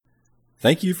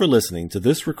Thank you for listening to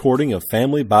this recording of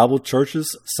Family Bible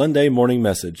Church's Sunday morning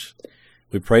message.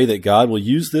 We pray that God will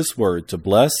use this word to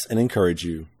bless and encourage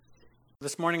you.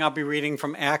 This morning I'll be reading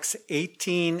from Acts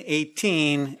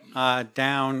 18:18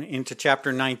 down into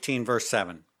chapter 19, verse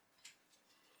 7.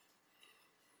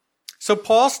 So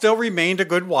Paul still remained a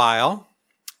good while.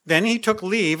 Then he took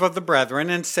leave of the brethren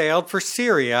and sailed for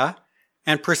Syria,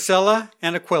 and Priscilla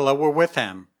and Aquila were with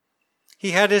him.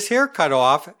 He had his hair cut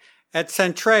off at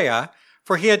Cenchrea,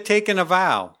 for he had taken a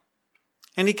vow.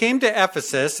 And he came to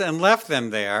Ephesus and left them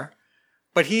there,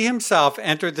 but he himself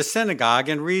entered the synagogue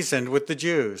and reasoned with the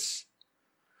Jews.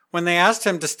 When they asked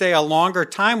him to stay a longer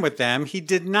time with them, he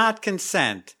did not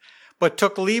consent, but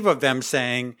took leave of them,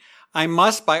 saying, I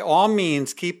must by all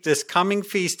means keep this coming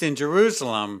feast in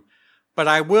Jerusalem, but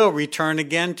I will return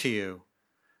again to you,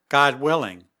 God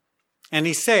willing. And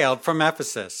he sailed from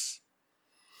Ephesus.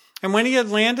 And when he had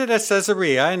landed at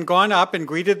Caesarea and gone up and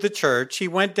greeted the church, he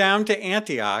went down to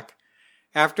Antioch.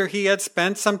 After he had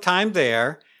spent some time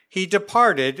there, he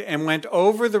departed and went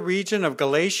over the region of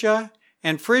Galatia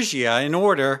and Phrygia in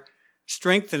order,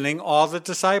 strengthening all the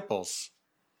disciples.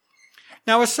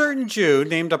 Now a certain Jew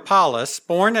named Apollos,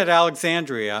 born at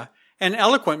Alexandria, an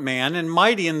eloquent man and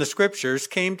mighty in the Scriptures,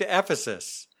 came to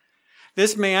Ephesus.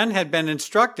 This man had been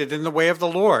instructed in the way of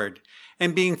the Lord,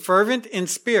 and being fervent in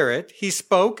spirit, he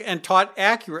spoke and taught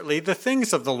accurately the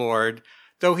things of the Lord,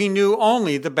 though he knew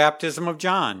only the baptism of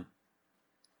John.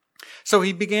 So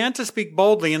he began to speak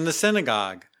boldly in the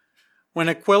synagogue. When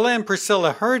Aquila and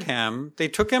Priscilla heard him, they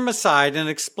took him aside and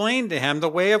explained to him the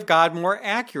way of God more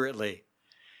accurately.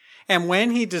 And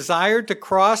when he desired to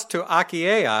cross to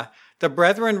Achaia, the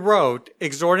brethren wrote,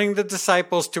 exhorting the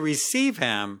disciples to receive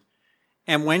him.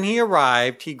 And when he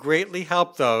arrived, he greatly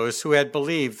helped those who had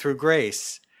believed through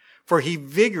grace, for he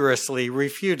vigorously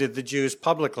refuted the Jews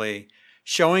publicly,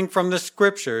 showing from the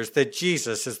Scriptures that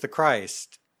Jesus is the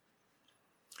Christ.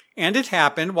 And it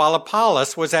happened while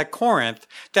Apollos was at Corinth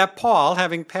that Paul,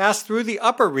 having passed through the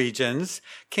upper regions,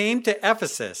 came to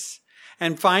Ephesus.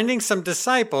 And finding some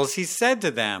disciples, he said to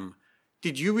them,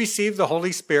 Did you receive the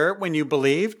Holy Spirit when you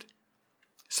believed?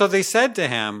 So they said to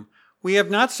him, We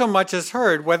have not so much as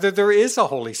heard whether there is a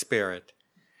Holy Spirit.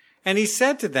 And he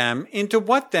said to them, Into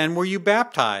what then were you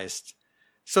baptized?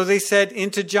 So they said,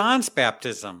 Into John's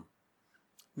baptism.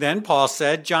 Then Paul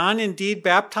said, John indeed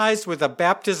baptized with a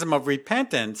baptism of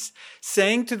repentance,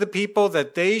 saying to the people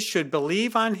that they should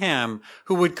believe on him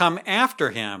who would come after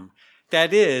him,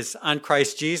 that is, on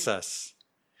Christ Jesus.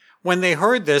 When they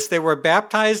heard this, they were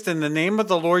baptized in the name of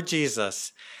the Lord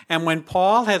Jesus. And when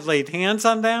Paul had laid hands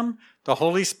on them, the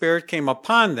Holy Spirit came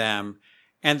upon them,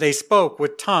 and they spoke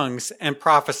with tongues and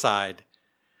prophesied.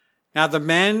 Now the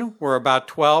men were about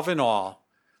 12 in all.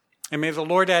 And may the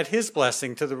Lord add his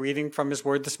blessing to the reading from his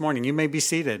word this morning. You may be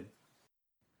seated.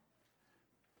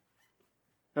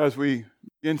 As we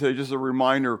begin today, just a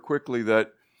reminder quickly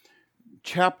that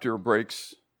chapter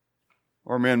breaks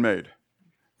are man-made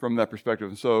from that perspective.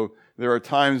 And so there are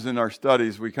times in our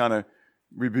studies we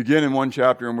begin in one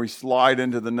chapter and we slide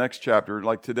into the next chapter.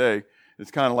 Like today,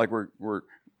 it's kind of like we're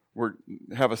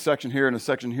have a section here and a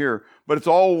section here, but it's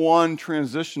all one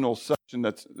transitional section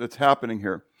that's happening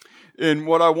here. And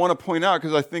what I want to point out,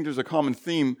 because I think there's a common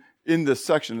theme in this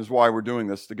section, is why we're doing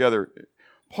this together.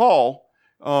 Paul,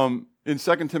 in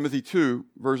 2 Timothy 2,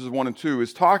 verses 1 and 2,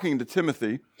 is talking to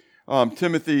Timothy.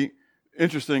 Timothy,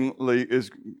 interestingly,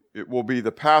 it will be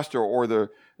the pastor or the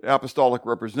apostolic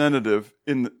representative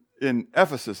in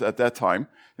Ephesus at that time.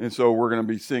 And so we're going to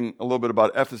be seeing a little bit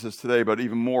about Ephesus today, but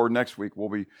even more next week we'll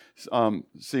be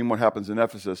seeing what happens in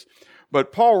Ephesus.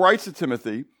 But Paul writes to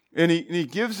Timothy, and he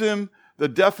gives him the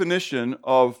definition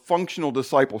of functional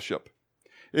discipleship.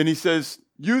 And he says,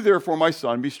 You therefore, my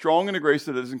son, be strong in the grace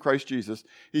that is in Christ Jesus.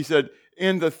 He said,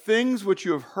 In the things which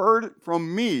you have heard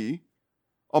from me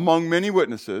among many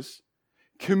witnesses,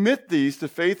 commit these to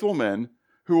faithful men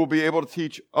who will be able to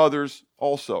teach others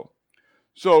also.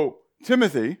 So,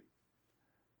 Timothy,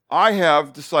 I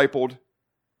have discipled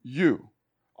you.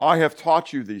 I have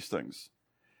taught you these things.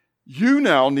 You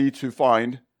now need to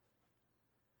find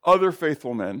other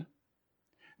faithful men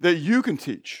that you can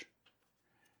teach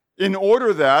in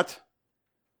order that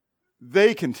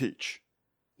they can teach.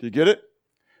 Do you get it?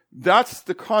 That's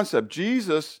the concept.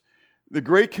 Jesus, the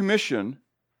Great Commission,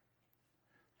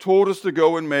 told us to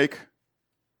go and make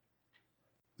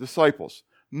disciples,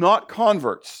 not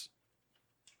converts.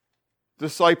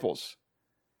 Disciples.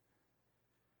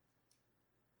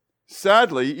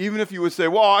 Sadly, even if you would say,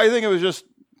 well, I think it was just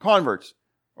converts,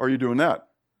 are you doing that?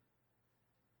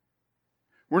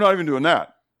 We're not even doing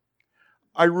that.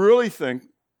 I really think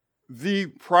the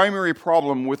primary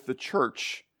problem with the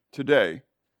church today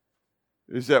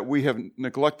is that we have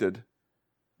neglected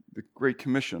the great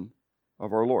commission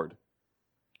of our Lord,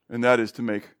 and that is to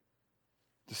make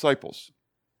disciples.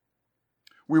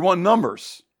 We want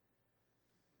numbers.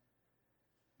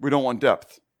 We don't want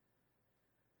depth.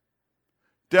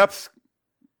 Depth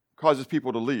causes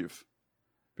people to leave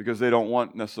because they don't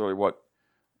want necessarily what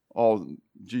all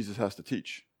Jesus has to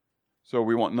teach. So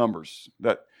we want numbers.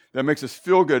 That makes us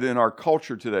feel good in our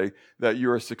culture today that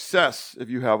you're a success if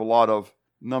you have a lot of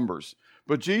numbers.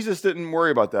 But Jesus didn't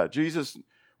worry about that.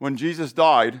 When Jesus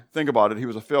died, think about it, he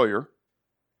was a failure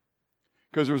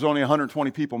because there was only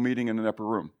 120 people meeting in an upper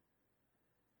room.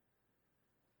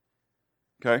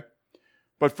 Okay?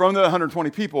 But from the 120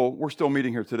 people, we're still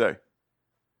meeting here today,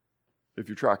 if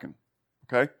you're tracking.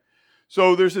 Okay?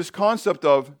 So there's this concept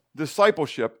of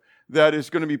discipleship that is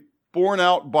going to be borne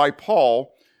out by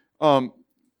Paul. Paul's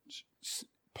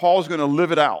going to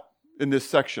live it out in this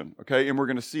section, okay? And we're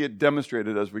going to see it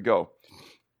demonstrated as we go.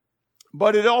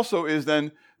 But it also is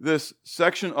then this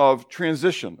section of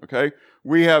transition, okay?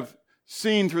 We have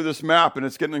seen through this map, and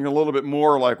it's getting a little bit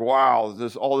more like, wow,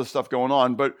 there's all this stuff going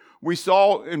on. But we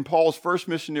saw in Paul's first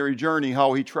missionary journey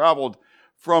how he traveled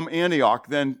from Antioch,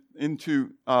 then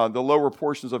into the lower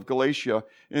portions of Galatia,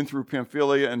 in through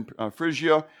Pamphylia and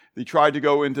Phrygia. He tried to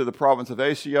go into the province of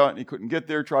Asia, and he couldn't get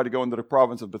there. Tried to go into the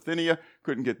province of Bithynia,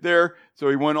 couldn't get there. So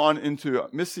he went on into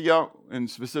Mysia, and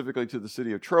specifically to the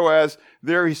city of Troas.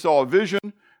 There he saw a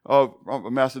vision of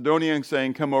a Macedonian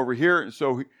saying, come over here. And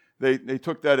so they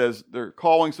took that as their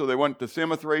calling, so they went to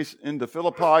Samothrace into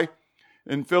Philippi.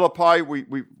 In Philippi,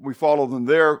 we follow them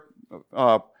there,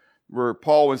 where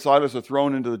Paul and Silas are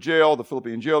thrown into the jail. The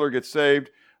Philippian jailer gets saved.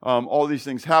 All these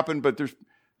things happen, but there's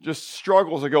just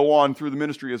struggles that go on through the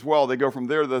ministry as well. They go from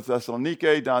there to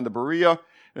Thessaloniki, down to Berea,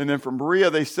 and then from Berea,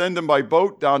 they send him by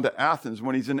boat down to Athens.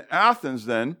 When he's in Athens,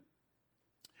 then,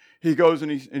 he goes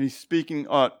and he's speaking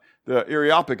the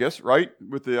Areopagus, right,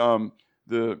 with the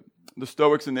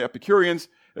Stoics and the Epicureans.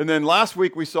 And then last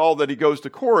week, we saw that he goes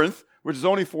to Corinth, which is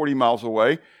only 40 miles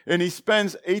away, and he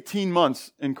spends 18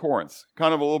 months in Corinth.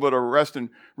 Kind of a little bit of a rest and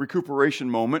recuperation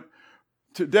moment.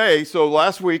 Today, so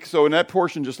last week, so in that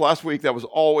portion just last week, that was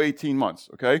all 18 months,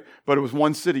 okay? But it was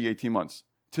one city, 18 months.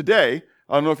 Today,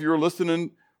 I don't know if you were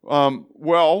listening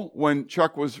well when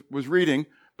Chuck was reading,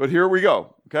 but here we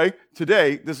go, okay?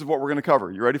 Today, this is what we're going to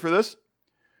cover. You ready for this?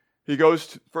 He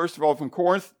goes, first of all, from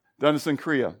Corinth down to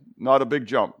Cenchrea. Not a big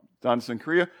jump, down to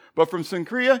Cenchrea. But from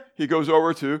Cenchrea, he goes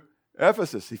over to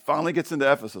Ephesus. He finally gets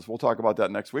into Ephesus. We'll talk about that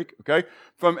next week, okay?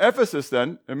 From Ephesus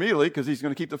then, immediately, because he's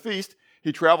going to keep the feast,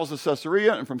 he travels to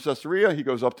Caesarea, and from Caesarea, he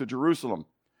goes up to Jerusalem.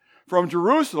 From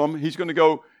Jerusalem, he's going to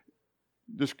go,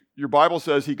 your Bible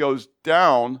says he goes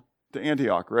down to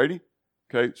Antioch, ready?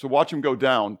 Okay, so watch him go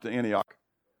down to Antioch.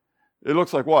 It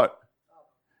looks like what?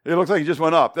 It looks like he just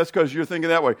went up. That's because you're thinking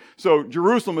that way. So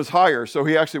Jerusalem is higher, so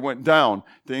he actually went down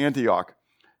to Antioch.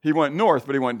 He went north,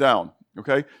 but he went down.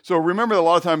 Okay? So remember that a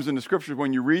lot of times in the scriptures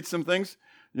when you read some things,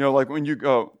 like when you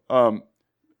go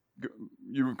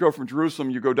from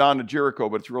Jerusalem, you go down to Jericho,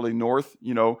 but it's really north,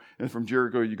 and from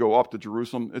Jericho you go up to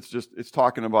Jerusalem. It's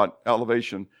talking about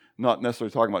elevation, not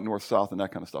necessarily talking about north, south, and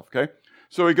that kind of stuff, okay?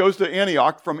 So he goes to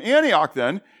Antioch. From Antioch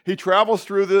then, he travels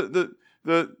through the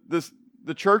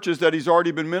churches that he's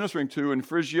already been ministering to in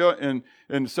Phrygia and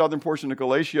in the southern portion of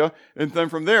Galatia, and then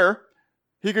from there,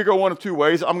 he could go one of two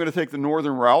ways. I'm going to take the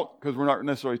northern route because we're not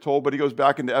necessarily told, but he goes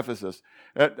back into Ephesus.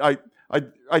 I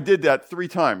did that 3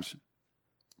 times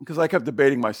because I kept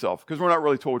debating myself because we're not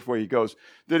really told which way he goes.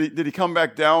 Did he come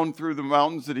back down through the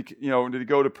mountains? Did he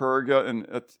go to Perga and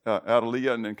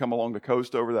Attalia and then come along the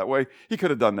coast over that way? He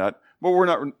could have done that, but we're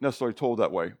not necessarily told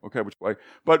that way. Okay, which way?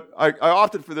 But I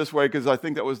opted for this way because I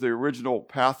think that was the original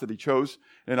path that he chose,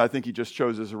 and I think he just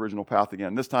chose his original path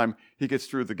again. This time he gets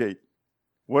through the gate.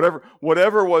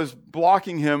 Whatever was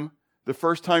blocking him the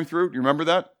first time through, do you remember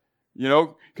that?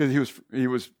 Because he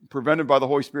was prevented by the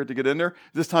Holy Spirit to get in there.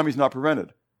 This time he's not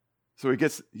prevented, so he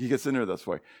gets in there this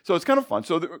way. So it's kind of fun.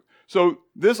 So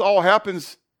this all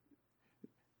happens.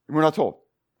 We're not told.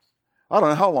 I don't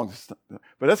know how long this,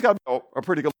 but that's got to be a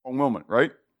pretty good long moment,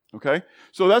 right? Okay.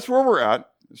 So that's where we're at.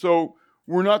 So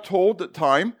we're not told the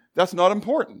time. That's not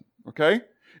important. Okay.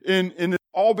 In it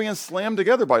all being slammed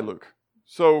together by Luke.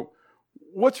 So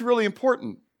what's really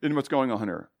important in what's going on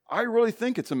here? I really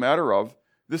think it's a matter of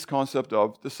this concept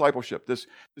of discipleship, this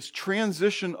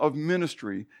transition of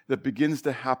ministry that begins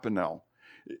to happen now.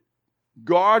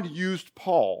 God used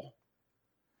Paul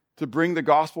to bring the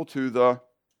gospel to the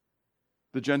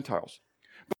Gentiles.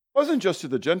 But it wasn't just to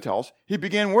the Gentiles. He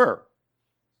began where?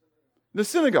 The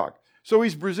synagogue. So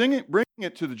he's bringing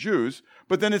it to the Jews,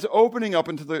 but then it's opening up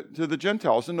into the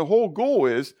Gentiles. And the whole goal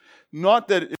is not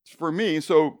that it's for me.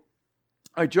 So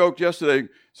I joked yesterday.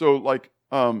 So like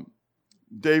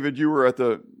David, you were at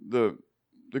the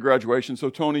graduation. So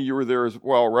Tony, you were there as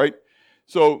well, right?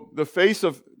 So the face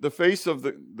of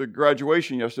the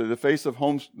graduation yesterday, the face of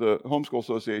the Homeschool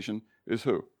Association is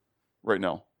who right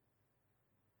now?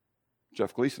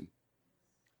 Jeff Gleason.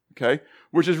 Okay,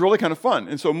 which is really kind of fun.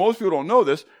 And so most people don't know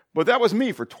this, but that was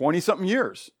me for 20-something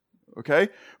years. Okay,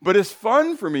 but it's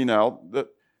fun for me now that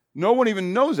no one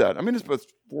even knows that. I mean, it's about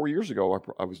 4 years ago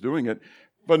I was doing it,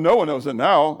 but no one knows it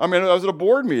now. I mean, I was at a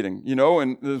board meeting,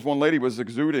 and this one lady was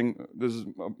exuding, this is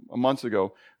a month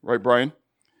ago, right, Brian?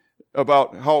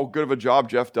 About how good of a job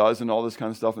Jeff does and all this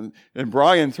kind of stuff. And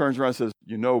Brian turns around and says,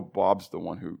 Bob's the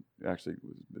one who actually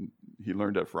he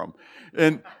learned that from.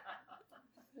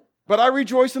 But I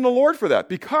rejoice in the Lord for that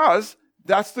because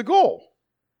that's the goal.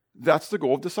 That's the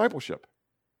goal of discipleship.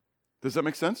 Does that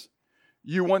make sense?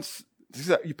 You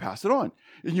pass it on.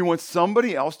 And you want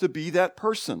somebody else to be that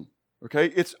person. Okay?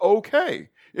 It's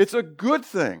okay. It's a good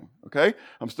thing. Okay?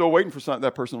 I'm still waiting for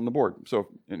that person on the board. So,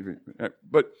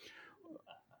 but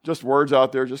just words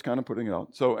out there, just kind of putting it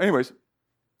out. So anyways,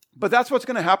 but that's what's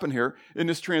going to happen here in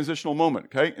this transitional moment,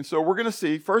 okay? And so we're going to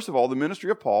see, first of all, the ministry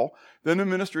of Paul, then the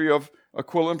ministry of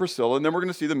Aquila and Priscilla, and then we're going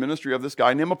to see the ministry of this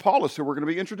guy named Apollos, who we're going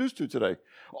to be introduced to today.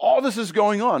 All this is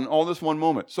going on, all this one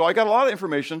moment. So I got a lot of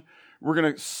information. We're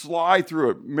going to slide through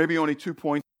it. Maybe only 2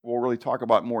 points we'll really talk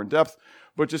about more in depth,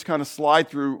 but just kind of slide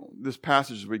through this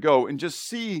passage as we go and just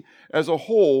see as a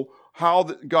whole how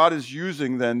God is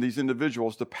using then these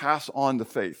individuals to pass on the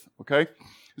faith, okay?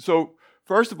 So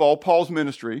first of all, Paul's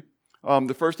ministry,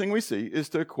 the first thing we see is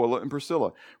to Aquila and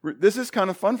Priscilla. This is kind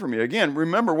of fun for me. Again,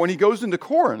 remember, when he goes into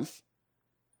Corinth,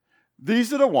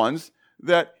 these are the ones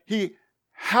that he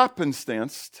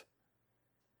happenstanced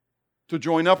to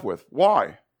join up with.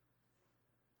 Why?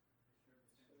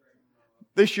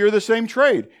 They share the same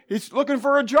trade. He's looking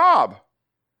for a job.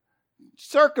 It's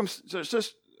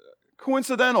just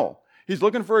coincidental. He's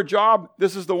looking for a job.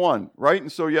 This is the one, right? And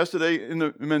so yesterday in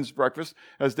the men's breakfast,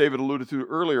 as David alluded to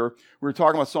earlier, we were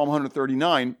talking about Psalm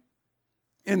 139.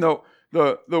 In the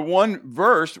one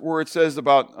verse where it says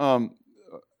about,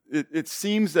 it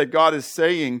seems that God is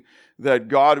saying that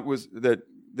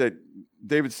that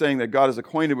David's saying that God is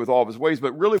acquainted with all of his ways.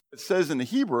 But really what it says in the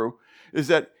Hebrew is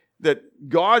that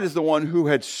God is the one who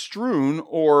had strewn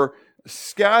or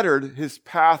scattered his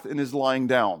path in his lying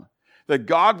down. That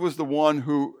God was the one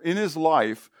who, in his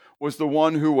life, was the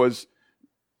one who was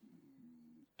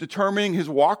determining his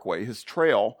walkway, his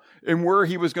trail, and where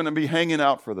he was going to be hanging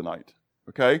out for the night.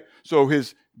 Okay? So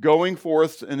his going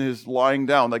forth and his lying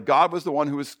down, that God was the one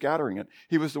who was scattering it.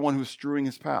 He was the one who was strewing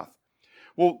his path.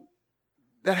 Well,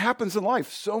 that happens in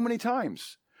life so many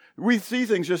times. We see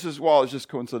things just as well as just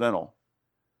coincidental.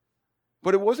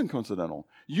 But it wasn't coincidental.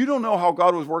 You don't know how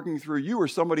God was working through you or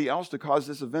somebody else to cause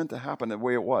this event to happen the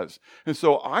way it was. And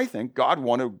so I think God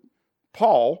wanted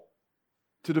Paul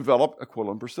to develop Aquila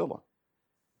and Priscilla.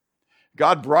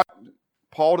 God brought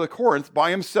Paul to Corinth by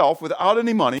himself without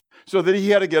any money so that he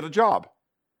had to get a job.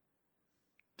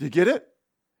 Do you get it?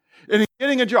 And in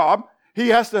getting a job, he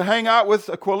has to hang out with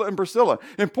Aquila and Priscilla.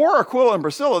 And poor Aquila and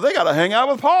Priscilla, they got to hang out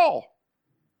with Paul.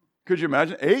 Could you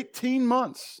imagine? 18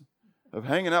 months of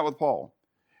hanging out with Paul.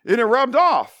 And it rubbed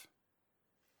off.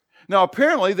 Now,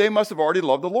 apparently, they must have already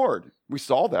loved the Lord. We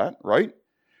saw that, right?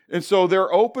 And so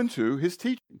they're open to his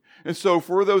teaching. And so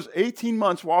for those 18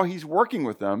 months while he's working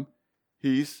with them,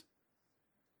 he's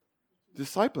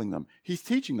discipling them. He's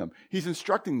teaching them. He's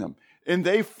instructing them. And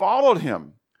they followed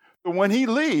him. But when he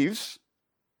leaves,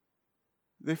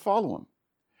 they follow him.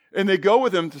 And they go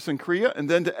with him to Cenchrea and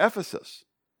then to Ephesus.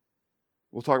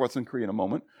 We'll talk about Cenchrea in a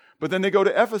moment. But then they go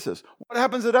to Ephesus. What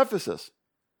happens at Ephesus?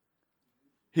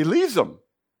 He leaves them.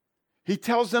 He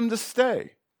tells them to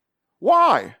stay.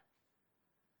 Why?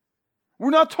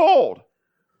 We're not told.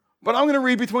 But I'm going to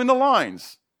read between the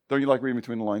lines. Don't you like reading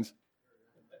between the lines?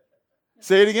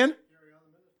 Say it again.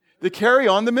 They carry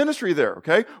on the ministry there,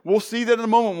 okay? We'll see that in a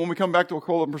moment when we come back to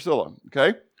Aquila and Priscilla,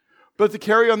 okay? But to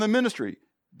carry on the ministry,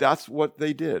 that's what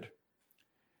they did.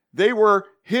 They were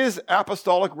his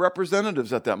apostolic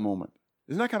representatives at that moment.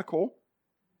 Isn't that kind of cool?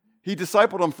 He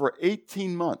discipled them for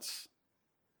 18 months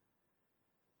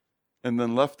and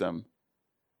then left them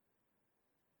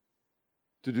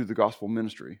to do the gospel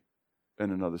ministry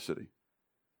in another city.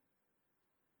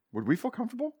 Would we feel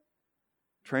comfortable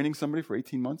training somebody for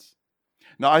 18 months?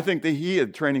 Now, I think that he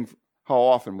had training how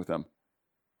often with them?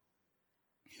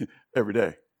 Every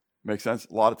day. Makes sense?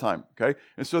 A lot of time, okay?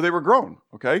 And so they were grown,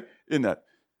 okay, in that.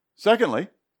 Secondly,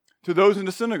 to those in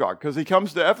the synagogue, because he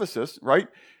comes to Ephesus, right?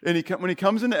 And when he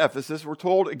comes into Ephesus, we're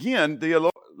told again,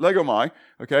 the legomai,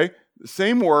 okay, the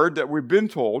same word that we've been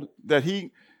told, that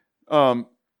he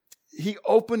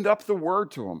opened up the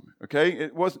word to him, okay?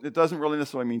 It doesn't really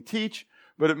necessarily mean teach,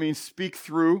 but it means speak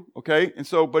through, okay? And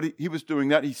so, but he was doing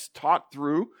that. He's taught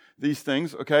through these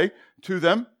things, okay, to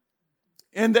them.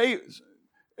 And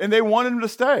they wanted him to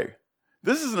stay.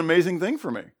 This is an amazing thing for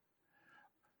me.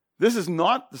 This is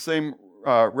not the same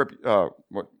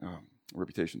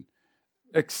reputation,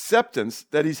 acceptance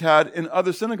that he's had in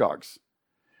other synagogues.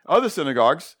 Other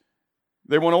synagogues,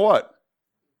 they want to what?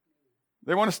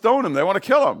 They want to stone him. They want to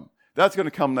kill him. That's going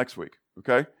to come next week,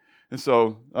 okay? And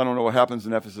so I don't know what happens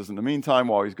in Ephesus in the meantime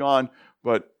while he's gone,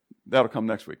 but that'll come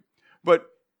next week. But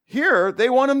here, they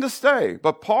want him to stay.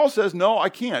 But Paul says, no, I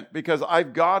can't, because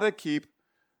I've got to keep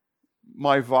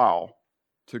my vow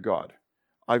to God.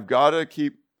 I've got to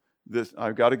keep this.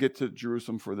 I've got to get to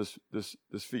Jerusalem for this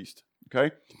feast,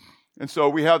 okay? And so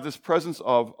we have this presence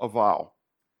of a vow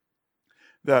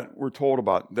that we're told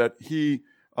about, that he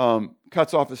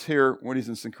cuts off his hair when he's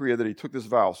in Cenchrea, that he took this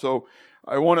vow. So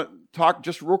I want to talk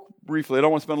just real briefly. I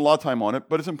don't want to spend a lot of time on it,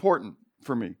 but it's important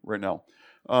for me right now.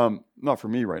 Not for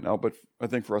me right now, but I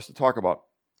think for us to talk about.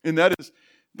 And that is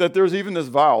that there's even this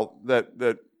vow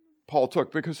that Paul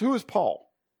took. Because who is Paul?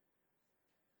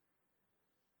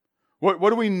 What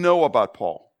do we know about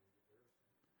Paul?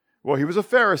 Well, he was a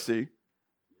Pharisee.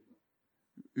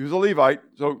 He was a Levite.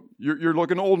 So you're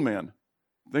looking old man.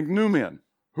 Think new man.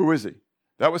 Who is he?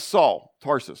 That was Saul,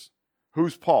 Tarsus.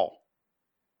 Who's Paul?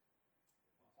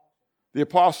 The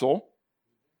apostle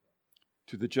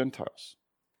to the Gentiles.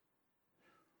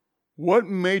 What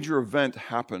major event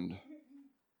happened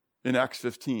in Acts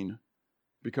 15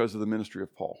 because of the ministry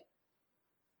of Paul?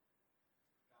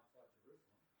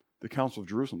 The Council of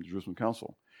Jerusalem, the Jerusalem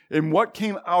Council. And what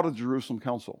came out of the Jerusalem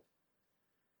Council?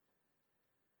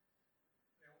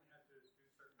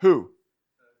 Who?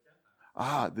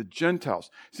 The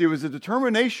Gentiles. See, it was a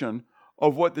determination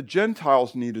of what the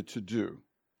Gentiles needed to do.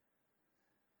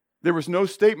 There was no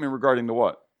statement regarding the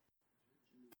what?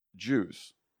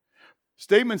 Jews.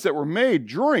 Statements that were made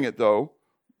during it, though,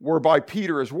 were by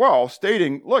Peter as well,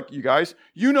 stating, look, you guys,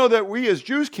 you know that we as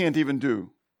Jews can't even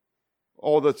do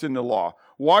all that's in the law.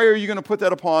 Why are you going to put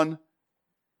that upon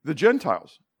the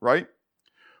Gentiles, right?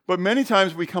 But many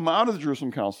times we come out of the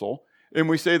Jerusalem Council and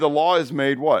we say the law is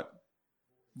made what?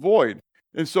 Void.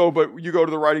 And so, but you go to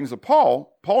the writings of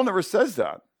Paul never says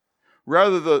that.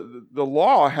 Rather, the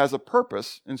law has a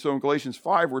purpose. And so in Galatians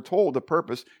 5, we're told the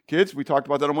purpose. Kids, we talked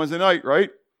about that on Wednesday night,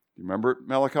 right? You remember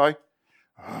Malachi?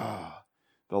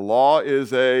 The law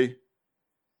is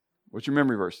what's your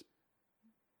memory verse?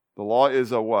 The law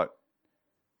is a what?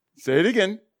 Say it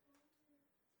again.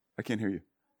 I can't hear you.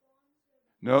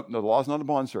 No, the law is not a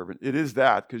bondservant. It is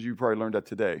that, because you probably learned that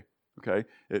today. Okay?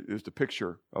 It is the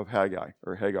picture of Hagar.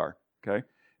 Okay?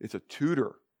 It's a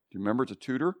tutor. Do you remember it's a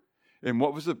tutor? And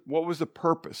what was the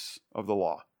purpose of the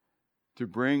law? To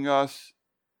bring us,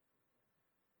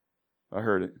 I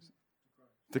heard it,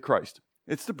 to Christ.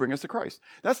 It's to bring us to Christ.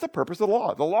 That's the purpose of the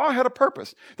law. The law had a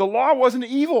purpose. The law wasn't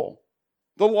evil.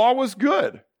 The law was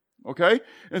good. Okay?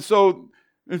 And so,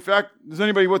 in fact, does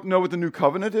anybody know what the new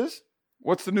covenant is?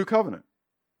 What's the new covenant?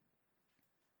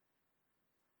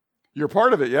 You're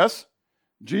part of it, yes?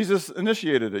 Jesus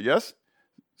initiated it, yes?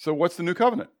 So what's the new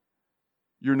covenant?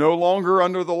 You're no longer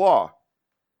under the law.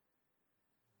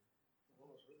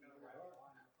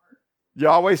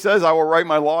 Yahweh says, I will write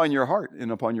my law in your heart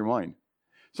and upon your mind.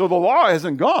 So the law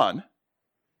hasn't gone.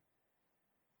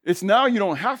 It's now you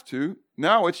don't have to.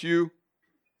 Now it's you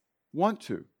want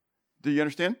to. Do you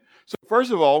understand? So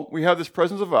first of all, we have this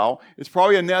presence of vow. It's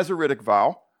probably a Nazaritic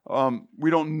vow.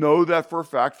 We don't know that for a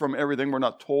fact from everything. We're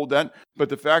not told that. But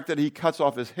the fact that he cuts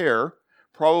off his hair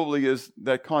probably is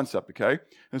that concept, okay?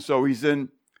 And so he's in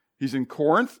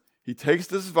Corinth. He takes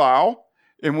this vow.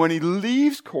 And when he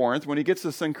leaves Corinth, when he gets to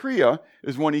Cenchrea,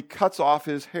 is when he cuts off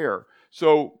his hair.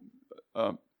 So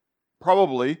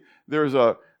probably there's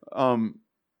a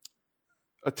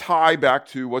tie back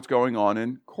to what's going on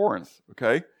in Corinth,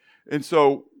 okay? And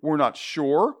so we're not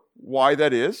sure why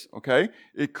that is, okay?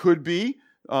 It could be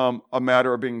a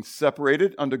matter of being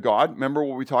separated unto God. Remember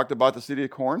what we talked about the city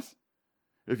of Corinth?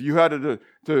 If you had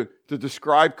to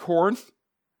describe Corinth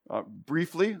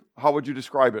briefly, how would you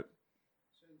describe it?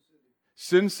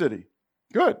 Sin city.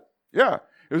 Good. Yeah.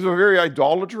 It was a very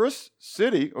idolatrous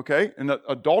city, okay? And an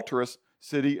adulterous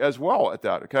city as well at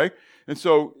that, okay? And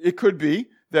so it could be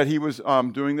that he was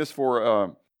doing this for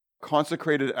a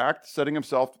consecrated act, setting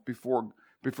himself before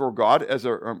before God as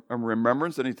a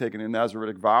remembrance that he'd taken a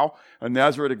Nazaritic vow. A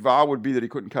Nazaritic vow would be that he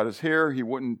couldn't cut his hair, he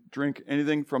wouldn't drink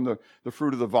anything from the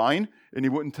fruit of the vine, and he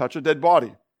wouldn't touch a dead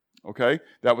body. Okay?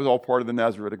 That was all part of the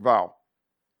Nazaritic vow.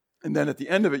 And then at the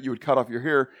end of it, you would cut off your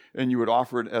hair and you would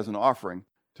offer it as an offering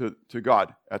to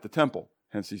God at the temple.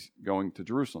 Hence, he's going to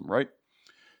Jerusalem, right?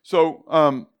 So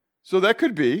that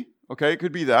could be, okay, it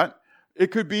could be that. It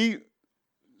could be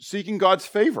seeking God's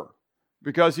favor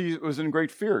because he was in great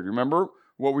fear. You remember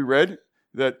what we read?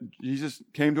 That Jesus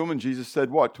came to him and Jesus said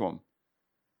what to him?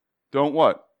 Don't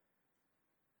what?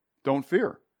 Don't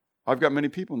fear. I've got many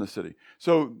people in the city.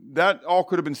 So that all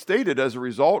could have been stated as a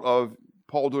result of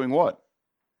Paul doing what?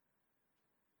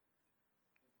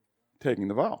 Taking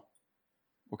the vow.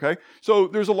 Okay? So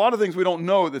there's a lot of things we don't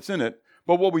know that's in it,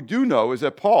 but what we do know is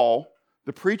that Paul,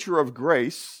 the preacher of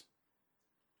grace,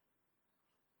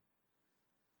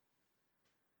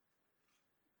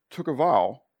 took a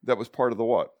vow that was part of the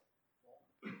what?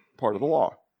 Part of the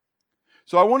law.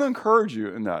 So I want to encourage you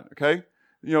in that, okay?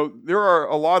 You know, there are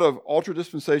a lot of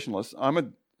ultra-dispensationalists. I'm a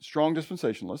strong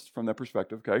dispensationalist from that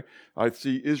perspective, okay? I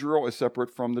see Israel as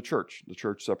separate from the church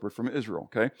separate from Israel,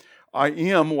 okay? I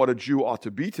am what a Jew ought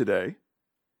to be today.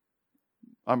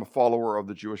 I'm a follower of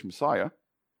the Jewish Messiah,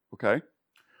 okay?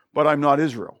 But I'm not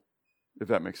Israel, if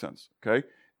that makes sense, okay?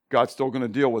 God's still going to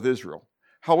deal with Israel.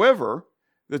 However,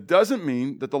 that doesn't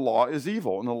mean that the law is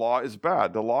evil and the law is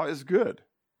bad. The law is good,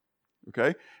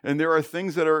 okay? And there are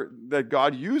things that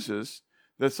God uses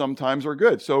that sometimes are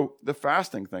good. So the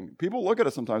fasting thing, people look at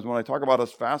it sometimes when I talk about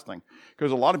us fasting,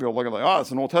 because a lot of people look at it like,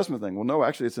 it's an Old Testament thing. Well, no,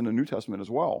 actually, it's in the New Testament as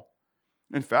well.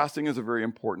 And fasting is a very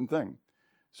important thing.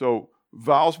 So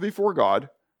vows before God,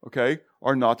 okay,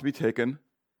 are not to be taken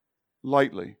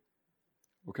lightly,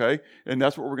 okay? And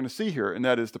that's what we're going to see here, and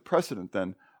that is the precedent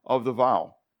then of the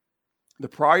vow. The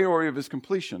priority of his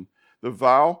completion, the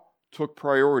vow took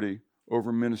priority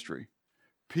over ministry.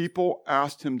 People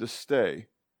asked him to stay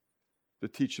to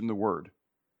teach him the word.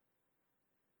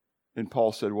 And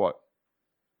Paul said what?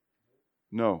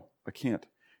 No, I can't,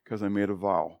 because I made a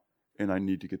vow and I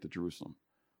need to get to Jerusalem.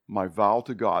 My vow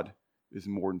to God is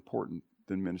more important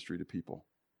than ministry to people.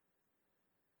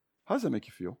 How does that make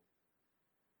you feel?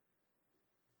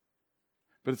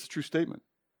 But it's a true statement.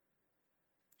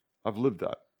 I've lived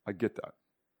that. I get that.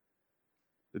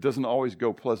 It doesn't always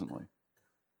go pleasantly.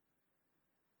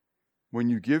 When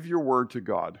you give your word to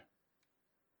God,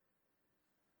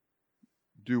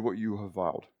 do what you have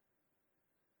vowed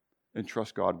and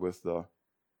trust God with the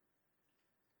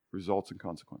results and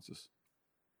consequences.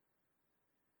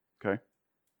 Okay?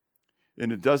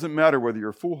 And it doesn't matter whether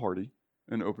you're foolhardy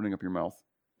in opening up your mouth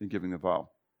and giving the vow.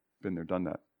 Been there, done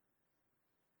that.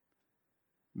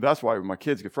 That's why my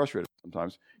kids get frustrated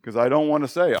sometimes, because I don't want to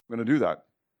say I'm going to do that.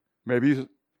 Maybe,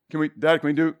 Dad, can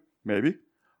we do? Maybe.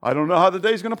 I don't know how the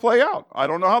day's going to play out. I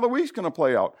don't know how the week's going to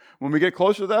play out. When we get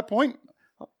closer to that point,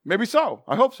 maybe so.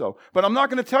 I hope so. But I'm not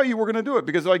going to tell you we're going to do it,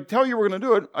 because if I tell you we're going to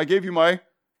do it, I gave you my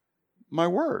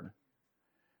word.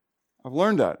 I've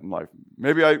learned that in life.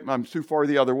 Maybe I'm too far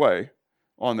the other way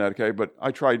on that, okay? But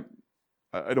I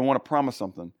don't want to promise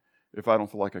something if I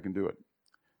don't feel like I can do it.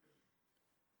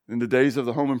 In the days of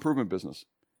the home improvement business,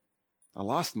 I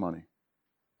lost money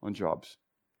on jobs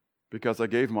because I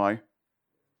gave my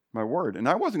word. And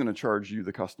I wasn't going to charge you,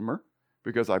 the customer,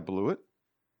 because I blew it.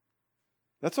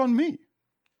 That's on me.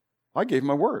 I gave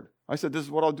my word. I said, this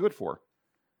is what I'll do it for.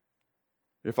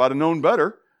 If I'd have known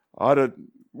better, I'd have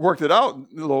worked it out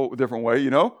a little different way,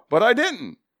 but I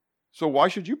didn't. So why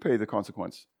should you pay the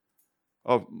consequence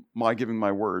of my giving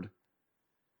my word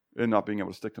and not being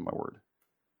able to stick to my word?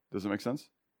 Does it make sense?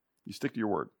 You stick to your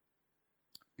word.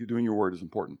 You doing your word is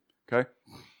important, okay?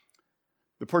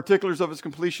 The particulars of its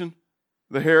completion,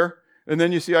 the hair, and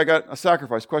then you see I got a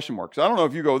sacrifice, question marks. I don't know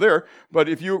if you go there, but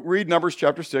if you read Numbers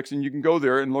chapter 6, and you can go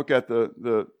there and look at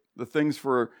the things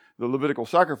for the Levitical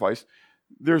sacrifice,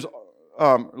 there's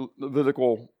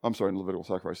Levitical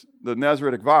sacrifice, the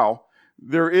Nazaritic vow.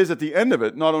 There is at the end of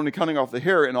it, not only cutting off the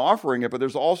hair and offering it, but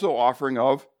there's also offering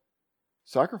of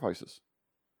sacrifices.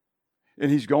 And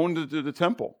he's going to the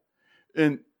temple.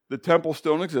 And the temple's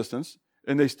still in existence,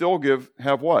 and they still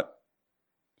have what?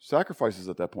 Sacrifices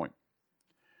at that point.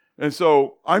 And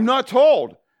so I'm not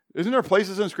told. Isn't there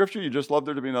places in Scripture you just love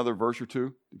there to be another verse or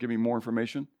two to give me more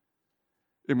information?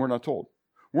 And we're not told.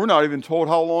 We're not even told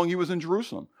how long he was in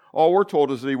Jerusalem. All we're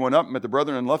told is that he went up, met the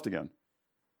brethren, and left again.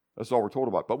 That's all we're told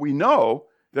about. But we know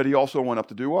that he also went up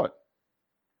to do what?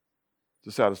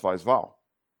 To satisfy his vow.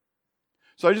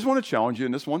 So I just want to challenge you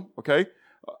in this one, okay?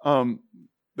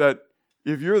 That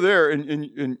if you're there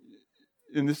and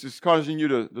this is causing you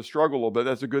to struggle a little bit,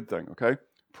 that's a good thing, okay?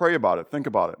 Pray about it. Think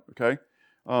about it, okay?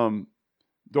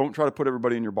 Don't try to put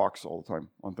everybody in your box all the time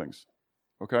on things,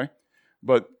 okay?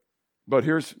 But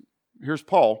here's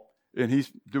Paul, and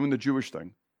he's doing the Jewish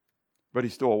thing, but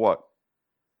he's still a what?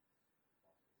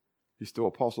 He's still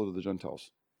apostle to the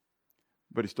Gentiles,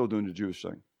 but he's still doing the Jewish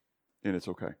thing, and it's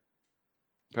okay.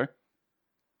 Okay?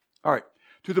 All right.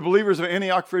 To the believers of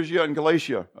Antioch, Phrygia, and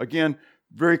Galatia, again,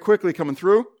 very quickly coming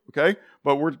through, okay?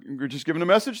 But we're just giving a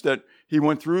message that he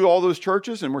went through all those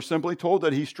churches, and we're simply told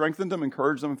that he strengthened them,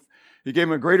 encouraged them. He gave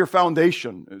them a greater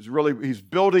foundation. It's really, he's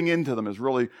building into them is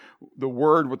really the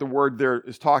word, what the word there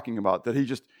is talking about, that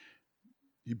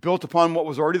he built upon what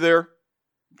was already there,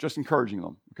 just encouraging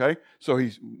them, okay? So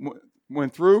he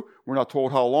went through. We're not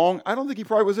told how long. I don't think he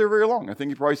probably was there very long. I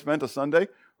think he probably spent a Saturday,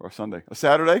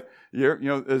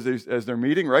 as they're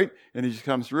meeting, right? And he just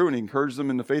comes through and he encourages them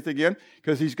in the faith again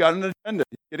because he's got an agenda.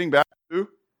 He's getting back to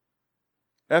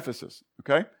Ephesus,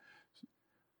 okay?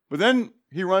 But then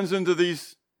he runs into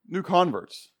these new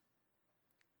converts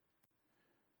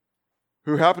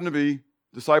who happen to be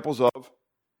disciples of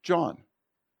John,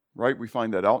 right? We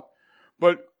find that out.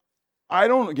 But I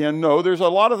don't, again, know. There's a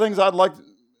lot of things I'd like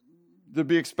to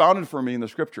be expounded for me in the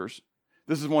scriptures.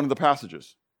 This is one of the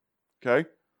passages, okay?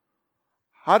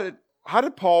 How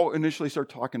did Paul initially start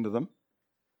talking to them?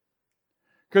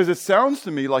 Because it sounds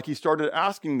to me like he started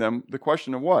asking them the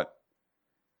question of what?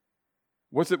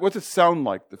 What's it sound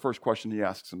like? The first question he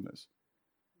asks them is.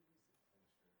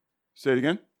 Say it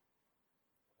again.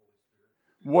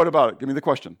 What about it? Give me the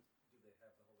question.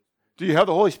 Do you have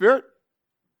the Holy Spirit?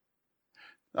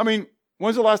 I mean,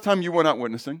 when's the last time you went out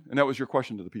witnessing? And that was your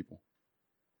question to the people.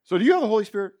 So do you have the Holy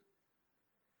Spirit?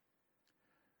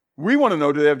 We want to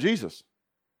know, do they have Jesus?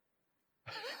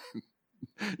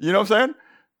 You know what I'm saying?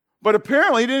 But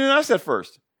apparently he didn't ask that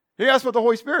first. He asked about the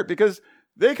Holy Spirit because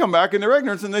they come back in their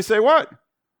ignorance and they say, what?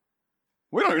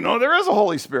 We don't even know there is a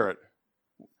Holy Spirit.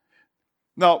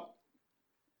 Now,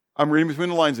 I'm reading between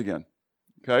the lines again,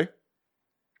 okay?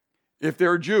 If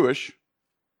they're Jewish,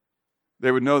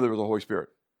 they would know there was a Holy Spirit.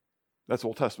 That's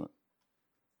Old Testament.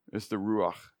 It's the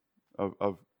Ruach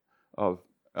of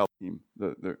Elohim.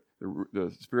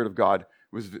 The Spirit of God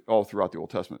was all throughout the Old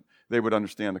Testament. They would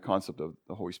understand the concept of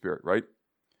the Holy Spirit, right?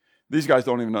 These guys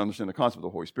don't even understand the concept of the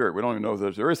Holy Spirit. We don't even know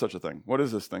that there is such a thing. What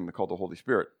is this thing called the Holy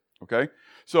Spirit? Okay?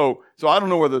 So I don't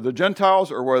know whether they're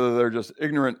Gentiles or whether they're just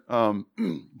ignorant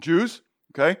Jews,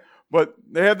 okay? But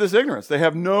they have this ignorance. They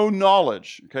have no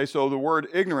knowledge, okay? So the word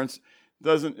ignorance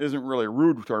isn't really a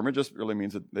rude term. It just really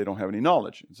means that they don't have any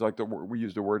knowledge. It's like we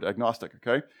use the word agnostic,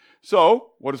 okay?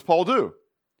 So what does Paul do?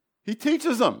 He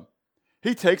teaches them.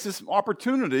 He takes this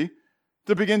opportunity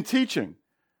to begin teaching.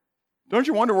 Don't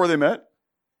you wonder where they met?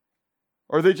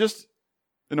 Are they just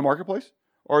in the marketplace?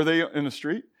 Or are they in the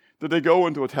street? Did they go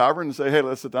into a tavern and say, hey,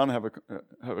 let's sit down and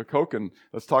have a Coke and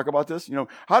let's talk about this? You know,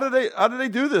 how do they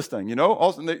do this thing? You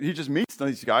know, he just meets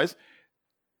these guys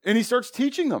and he starts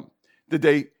teaching them.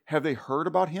 Have they heard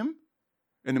about him?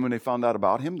 And then when they found out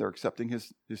about him, they're accepting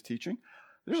his teaching.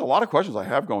 There's a lot of questions I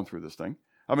have going through this thing.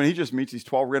 I mean, he just meets these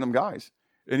 12 random guys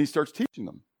and he starts teaching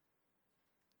them.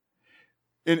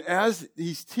 And as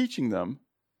he's teaching them,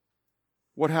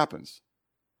 what happens?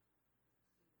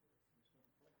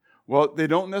 Well, they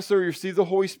don't necessarily receive the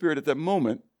Holy Spirit at that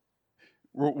moment.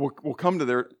 We'll come to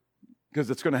there because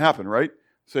it's going to happen, right?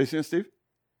 Say something, Steve?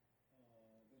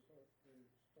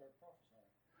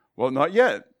 Well, not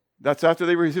yet. That's after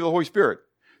they receive the Holy Spirit.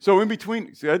 So in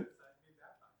between, they have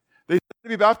to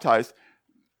be baptized.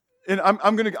 And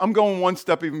I'm going one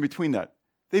step even between that.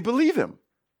 They believe him.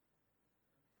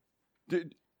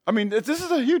 I mean, this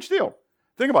is a huge deal.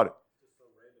 Think about it.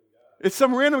 It's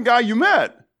some random guy you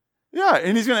met. Yeah,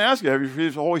 and he's going to ask you, have you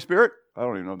received the Holy Spirit? I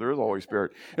don't even know if there is a Holy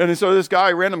Spirit. And so this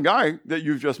guy, random guy that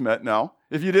you've just met now,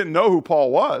 if you didn't know who Paul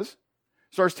was,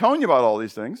 starts telling you about all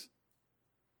these things.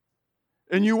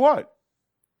 And you what?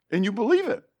 And you believe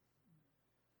it.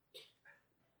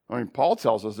 I mean, Paul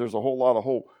tells us there's a whole lot of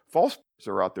false spirits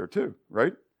are out there too,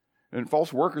 right? And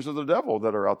false workers of the devil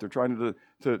that are out there trying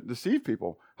to deceive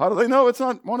people. How do they know it's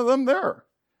not one of them there?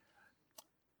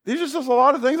 These are just a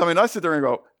lot of things. I mean, I sit there and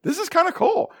go, this is kind of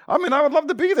cool. I mean, I would love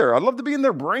to be there. I'd love to be in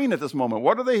their brain at this moment.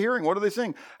 What are they hearing? What are they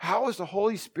seeing? How is the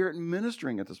Holy Spirit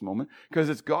ministering at this moment? Because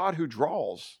it's God who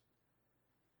draws.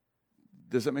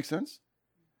 Does that make sense?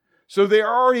 So they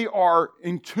already are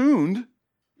in tuned,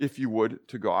 if you would,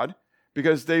 to God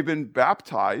because they've been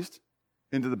baptized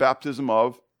into the baptism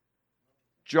of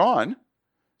John.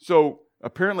 So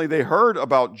apparently they heard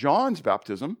about John's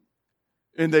baptism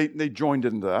and they joined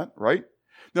into that, right?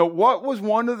 Now, what was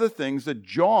one of the things that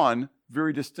John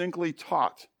very distinctly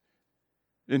taught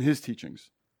in his teachings?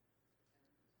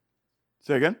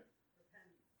 Say again?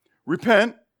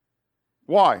 Repent.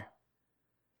 Why?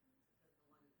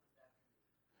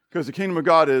 Because the kingdom of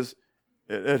God is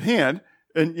at hand.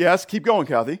 And yes, keep going,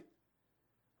 Kathy.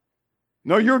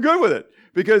 No, you're good with it.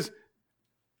 Because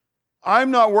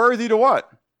I'm not worthy to what?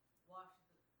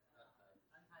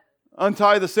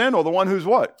 Untie the sandal, the one who's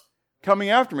what? Coming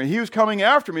after me. He who's coming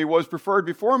after me was preferred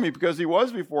before me because he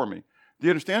was before me. Do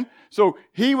you understand? So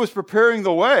he was preparing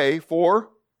the way for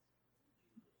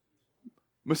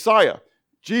Messiah.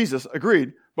 Jesus,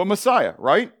 agreed, but Messiah,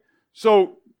 right?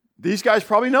 So these guys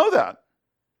probably know that.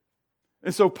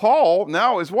 And so Paul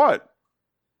now is what?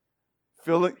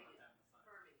 Filling.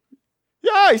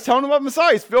 Yeah, he's telling them about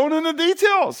Messiah. He's filling in the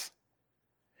details.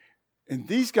 And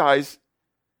these guys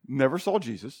never saw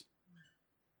Jesus.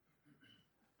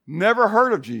 Never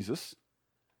heard of Jesus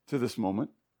to this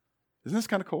moment. Isn't this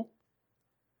kind of cool?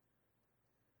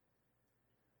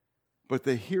 But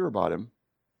they hear about him.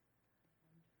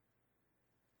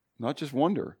 Not just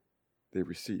wonder, they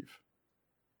receive.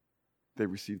 They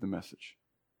receive the message.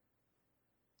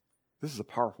 This is a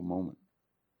powerful moment.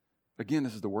 Again,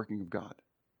 this is the working of God.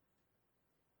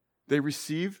 They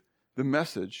receive the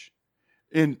message,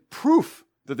 and proof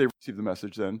that they receive the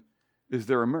message then is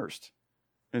they're immersed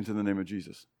into the name of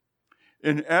Jesus.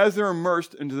 And as they're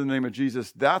immersed into the name of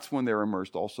Jesus, that's when they're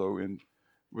immersed also in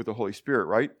with the Holy Spirit,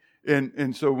 right?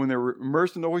 And so when they were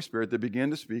immersed in the Holy Spirit, they began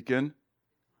to speak in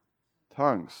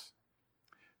tongues.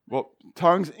 Well,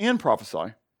 tongues and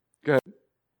prophesy. Go ahead.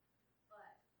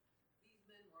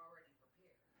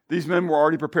 These men were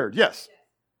already prepared. Yes.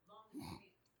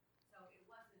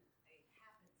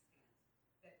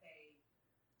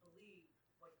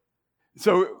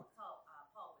 So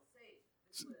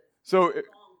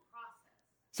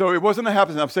it wasn't a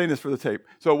happenstance. I'm saying this for the tape.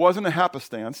 So it wasn't a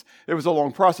happenstance. It was a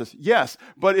long process. Yes,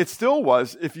 but it still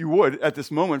was, if you would, at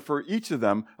this moment, for each of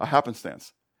them, a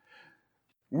happenstance.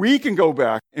 We can go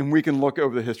back and we can look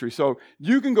over the history. So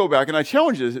you can go back, and I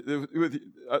challenge you.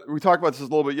 We talked about this a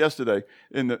little bit yesterday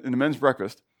in the men's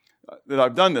breakfast, that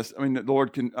I've done this. I mean, the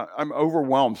Lord can, I'm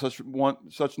overwhelmed.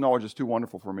 Such knowledge is too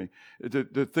wonderful for me.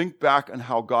 To think back on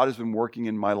how God has been working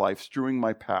in my life, strewing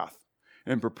my path,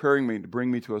 and preparing me to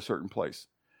bring me to a certain place.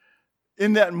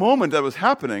 In that moment that was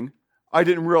happening, I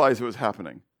didn't realize it was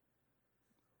happening.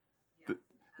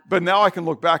 But now I can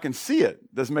look back and see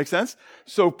it. Does it make sense?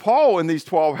 So Paul and these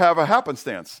 12 have a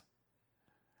happenstance.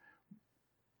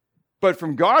 But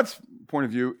from God's point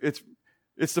of view,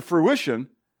 it's the fruition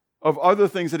of other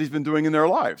things that he's been doing in their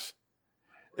lives.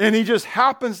 And he just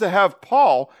happens to have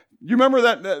Paul. You remember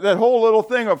that whole little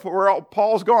thing of where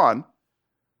Paul's gone,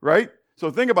 right?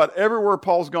 So think about everywhere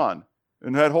Paul's gone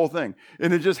and that whole thing.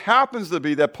 And it just happens to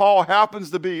be that Paul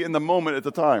happens to be in the moment at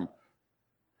the time.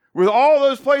 With all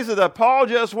those places that Paul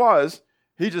just was,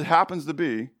 he just happens to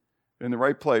be in the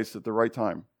right place at the right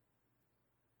time.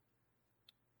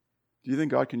 Do you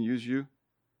think God can use you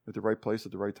at the right place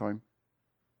at the right time?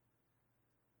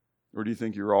 Or do you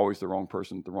think you're always the wrong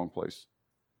person at the wrong place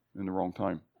in the wrong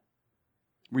time?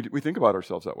 We think about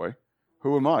ourselves that way.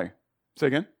 Who am I? Say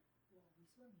again?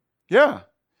 Yeah.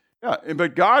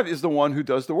 But God is the one who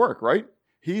does the work, right?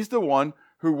 He's the one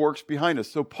who works behind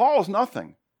us. So Paul's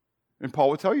nothing. And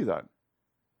Paul would tell you that.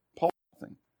 Paul's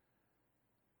nothing.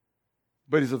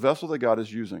 But he's a vessel that God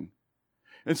is using.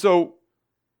 And so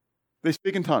they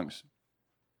speak in tongues.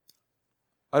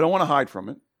 I don't want to hide from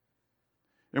it.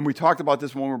 And we talked about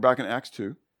this when we were back in Acts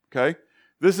 2. Okay?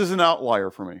 This is an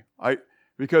outlier for me.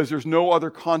 Because there's no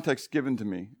other context given to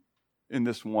me in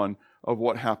this one of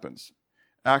what happens.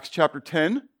 Acts chapter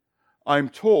 10, I'm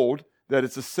told that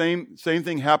it's the same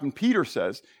thing happened. Peter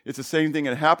says it's the same thing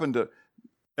that happened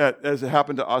as it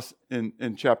happened to us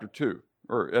in chapter 2,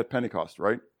 or at Pentecost,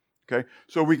 right? Okay?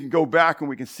 So we can go back and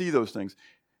we can see those things.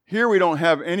 Here we don't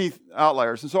have any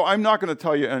outliers, and so I'm not going to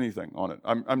tell you anything on it.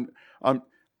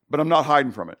 But I'm not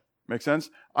hiding from it. Make sense?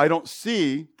 I don't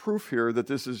see proof here that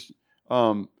this is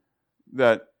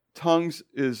that tongues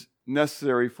is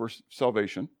necessary for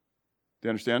salvation. Do you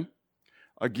understand?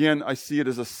 Again, I see it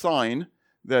as a sign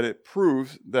that it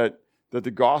proves that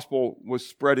the gospel was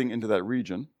spreading into that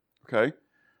region. Okay?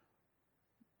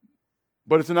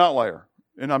 But it's an outlier,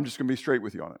 and I'm just going to be straight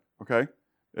with you on it. Okay?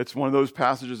 It's one of those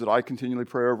passages that I continually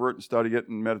pray over it and study it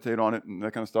and meditate on it and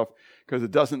that kind of stuff, because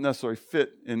it doesn't necessarily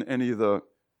fit in any of the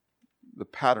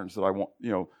patterns that I want,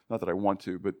 not that I want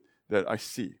to, but that I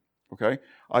see. Okay?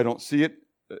 I don't see it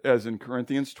as in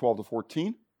Corinthians 12 to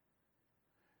 14.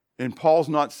 And Paul's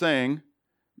not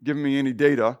giving me any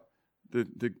data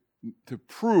to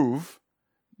prove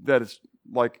that it's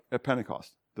like at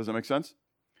Pentecost. Does that make sense?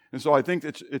 And so I think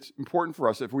it's important for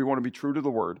us, if we want to be true to the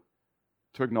word,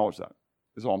 to acknowledge that,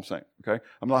 is all I'm saying. Okay?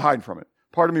 I'm not hiding from it.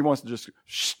 Part of me wants to just,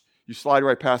 you slide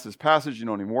right past this passage, you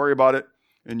don't even worry about it,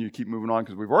 and you keep moving on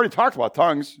because we've already talked about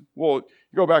tongues. Well,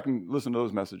 you go back and listen to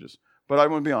those messages. But I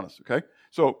want to be honest, okay?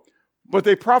 So, but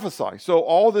they prophesy. So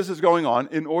all this is going on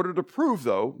in order to prove,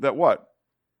 though, that what?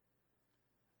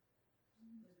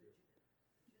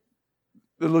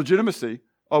 The legitimacy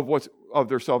of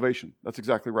their salvation. That's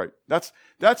exactly right. That's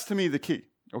to me the key,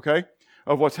 okay,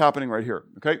 of what's happening right here.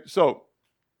 Okay, so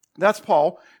that's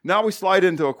Paul. Now we slide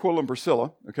into Aquila and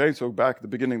Priscilla. Okay, so back at the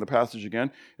beginning of the passage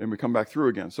again, and we come back through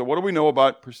again. So what do we know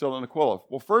about Priscilla and Aquila?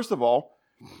 Well, first of all,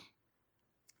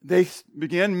 they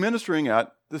began ministering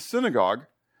at the synagogue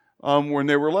when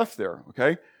they were left there.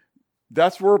 Okay,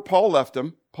 that's where Paul left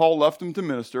them. Paul left them to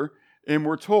minister, and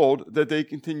we're told that they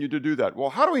continue to do that.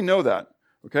 Well, how do we know that?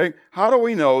 Okay, how do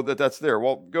we know that that's there?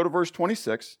 Well, go to verse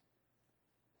 26.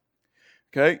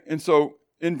 Okay, and so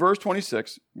in verse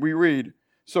 26, we read,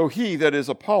 so he, that is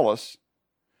Apollos,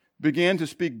 began to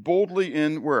speak boldly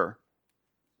in where?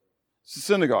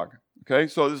 Synagogue. Okay,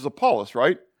 so this is Apollos,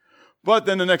 right? But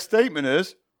then the next statement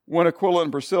is, when Aquila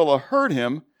and Priscilla heard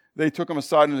him, they took him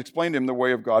aside and explained to him the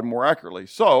way of God more accurately.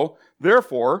 So,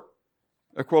 therefore,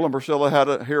 Aquila and Priscilla had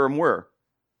to hear him where?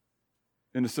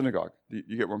 In the synagogue.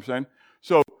 You get what I'm saying?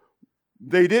 So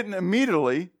they didn't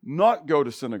immediately not go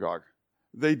to synagogue.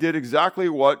 They did exactly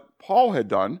what Paul had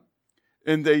done,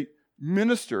 and they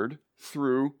ministered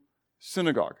through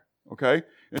synagogue, okay?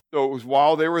 And so it was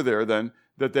while they were there then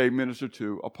that they ministered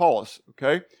to Apollos,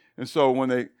 okay? And so when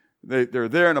they're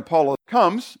there and Apollos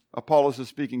comes, Apollos is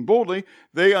speaking boldly,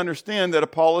 they understand that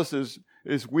Apollos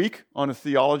is weak on his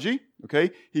theology,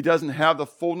 okay? He doesn't have the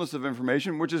fullness of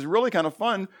information, which is really kind of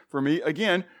fun for me,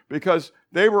 again, because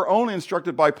they were only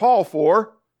instructed by Paul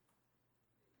for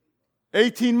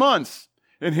 18 months.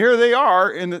 And here they are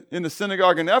in the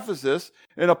synagogue in Ephesus,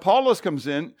 and Apollos comes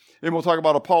in, and we'll talk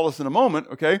about Apollos in a moment,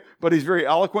 okay? But he's very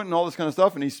eloquent and all this kind of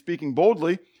stuff, and he's speaking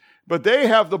boldly. But they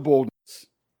have the boldness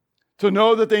to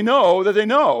know that they know, that they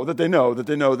know, that they know, that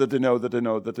they know, that they know, that they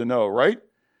know, that they know, right?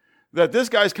 That this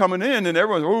guy's coming in, and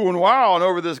everyone's ooh and wow and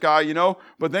over this guy,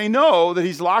 but they know that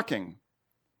he's lacking.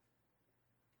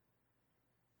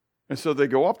 And so they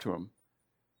go up to him.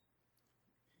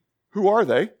 Who are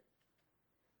they?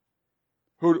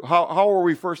 How were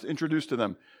we first introduced to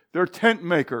them? They're tent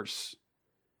makers.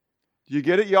 Do you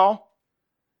get it, y'all?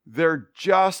 They're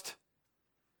just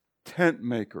tent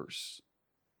makers.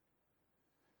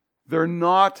 They're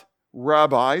not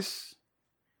rabbis.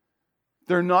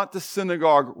 They're not the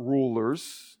synagogue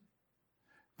rulers.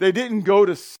 They didn't go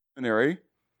to seminary.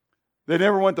 They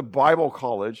never went to Bible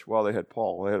college. Well, they had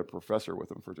Paul. They had a professor with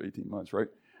them for 18 months, right?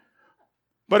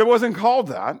 But it wasn't called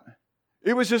that.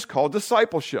 It was just called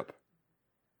discipleship.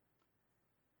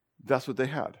 That's what they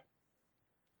had.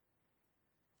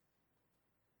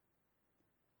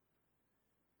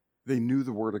 They knew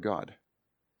the Word of God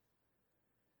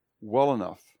well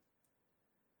enough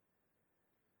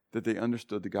that they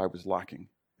understood the guy was lacking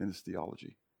in his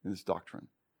theology, in his doctrine.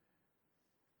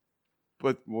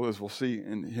 But as we'll see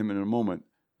in him in a moment,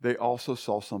 they also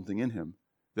saw something in him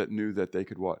that knew that they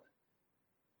could what?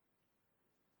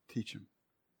 Teach him.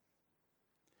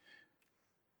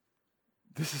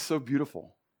 This is so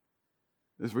beautiful.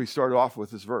 As we start off with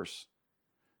this verse.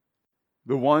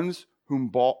 The ones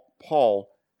whom Paul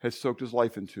has soaked his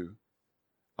life into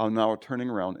are now turning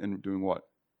around and doing what?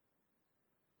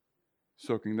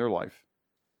 Soaking their life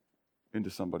into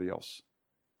somebody else.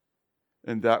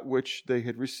 And that which they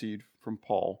had received from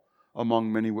Paul,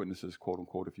 among many witnesses, quote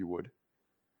unquote, if you would,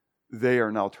 they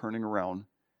are now turning around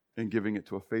and giving it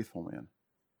to a faithful man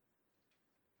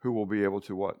who will be able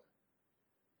to what?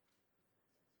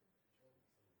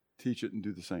 Teach it and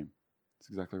do the same. That's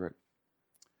exactly right.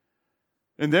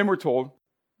 And then we're told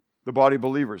the body of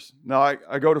believers. Now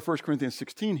I go to 1 Corinthians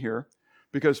 16 here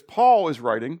because Paul is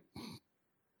writing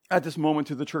at this moment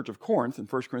to the church of Corinth in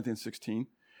 1 Corinthians 16.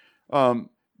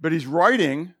 But he's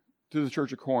writing to the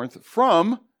church of Corinth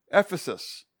from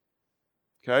Ephesus.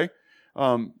 Okay?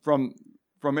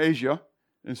 From Asia.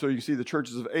 And so you see the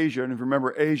churches of Asia. And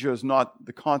remember, Asia is not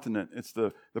the continent. It's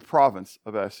the province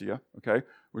of Asia. Okay?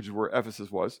 Which is where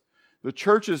Ephesus was. The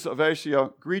churches of Asia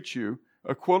greet you.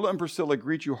 Aquila and Priscilla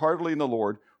greet you heartily in the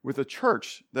Lord with a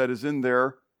church that is in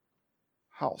their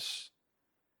house.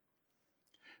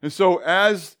 And so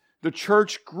as the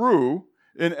church grew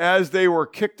and as they were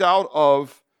kicked out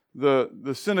of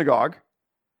the synagogue,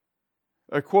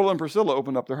 Aquila and Priscilla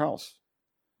opened up their house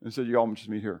and said, you all must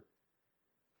meet here.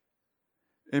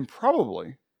 And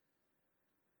probably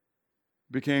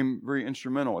became very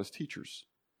instrumental as teachers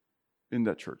in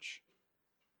that church.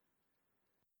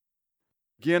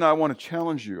 Again, I want to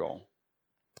challenge you all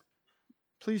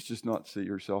please just not see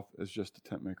yourself as just a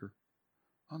tent maker.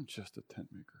 I'm just a tent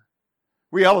maker.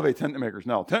 We elevate tent makers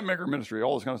now. Tent maker ministry,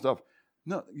 all this kind of stuff.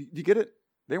 No, you get it?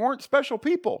 They weren't special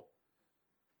people.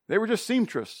 They were just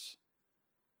seamstresses.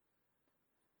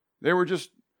 They were just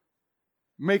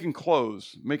making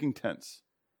clothes, making tents.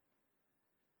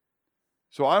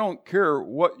 So I don't care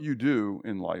what you do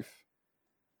in life.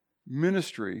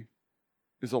 Ministry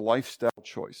is a lifestyle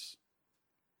choice.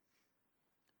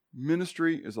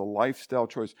 Ministry is a lifestyle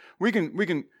choice. We can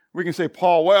say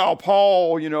Paul,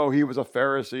 he was a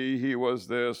Pharisee, he was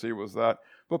this, he was that.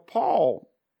 But Paul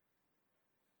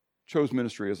chose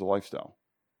ministry as a lifestyle.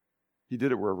 He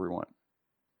did it wherever he went.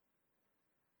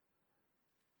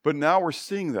 But now we're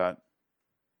seeing that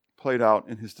played out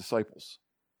in his disciples.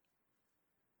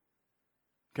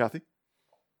 Kathy?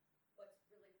 What's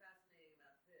really fascinating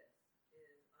about this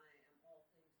is I am all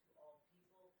things to all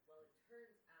people. Well, it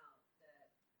turns out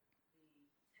that the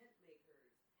tent makers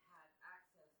had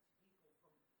access to people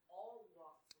from all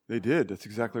walks of life. They did. That's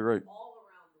exactly right. All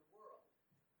around the world.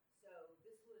 So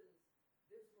this was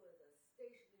a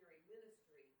stationary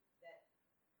ministry that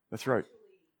That's right.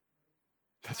 actually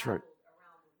That's right. traveled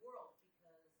around the world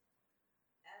because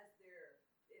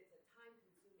it's a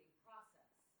time-consuming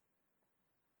process.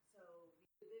 So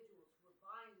the individuals who were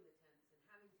buying the tents and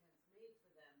having tents made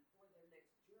for them for their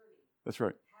next journey That's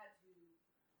right. had to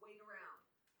wait around.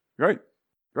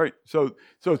 Right. So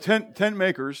tent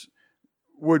makers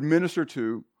would minister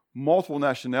to multiple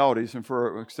nationalities and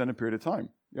for an extended period of time.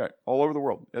 Yeah, all over the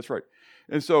world. That's right.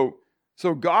 And so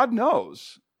God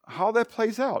knows how that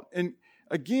plays out. And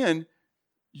again,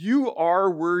 you are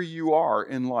where you are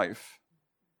in life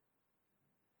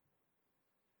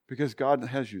because God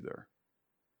has you there.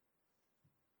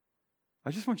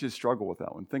 I just want you to struggle with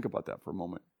that one. Think about that for a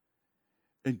moment.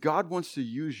 And God wants to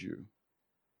use you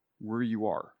where you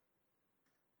are.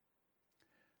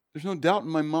 There's no doubt in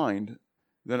my mind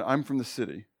that I'm from the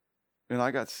city, and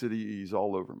I got cityese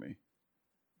all over me.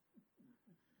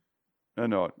 I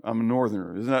know it. I'm a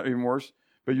northerner. Isn't that even worse?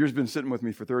 But yours been sitting with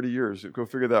me for 30 years. Go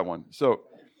figure that one. So,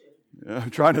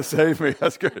 trying to save me.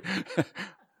 That's good.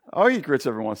 I'll eat grits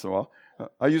every once in a while.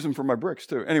 I use them for my bricks,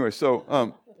 too. Anyway,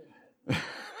 so...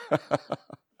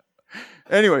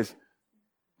 Anyways,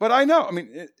 but I know,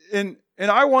 and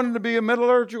I wanted to be a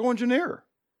metallurgical engineer.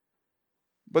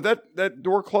 But that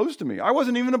door closed to me. I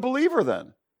wasn't even a believer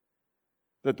then.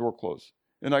 That door closed.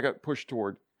 And I got pushed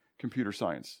toward computer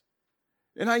science.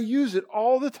 And I use it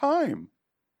all the time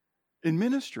in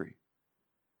ministry.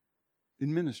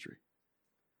 In ministry.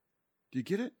 Do you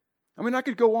get it? I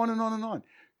could go on and on and on.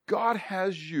 God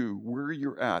has you where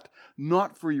you're at,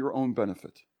 not for your own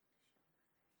benefit.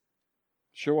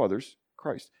 Show others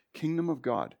Christ. Kingdom of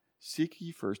God. Seek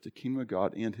ye first the kingdom of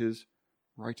God and his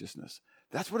righteousness.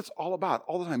 That's what it's all about.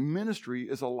 All the time. Ministry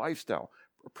is a lifestyle.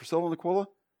 Priscilla and Aquila,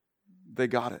 they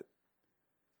got it.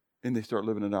 And they start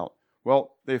living it out.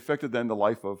 Well, they affected then the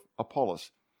life of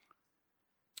Apollos.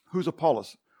 Who's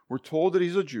Apollos? We're told that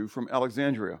he's a Jew from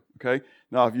Alexandria. Okay?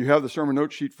 Now, if you have the sermon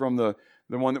note sheet from the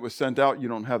one that was sent out, you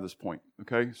don't have this point.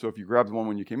 Okay? So if you grabbed the one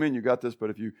when you came in, you got this. But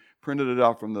if you printed it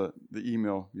out from the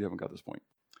email, you haven't got this point.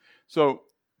 So,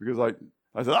 because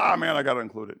I said, I got to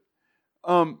include it.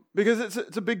 Because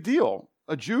it's a big deal.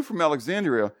 A Jew from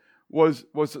Alexandria was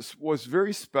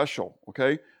very special.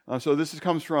 Okay, so this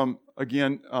comes from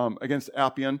against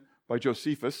Appian by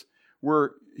Josephus,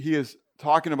 where he is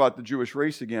talking about the Jewish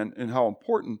race again and how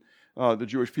important the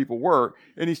Jewish people were,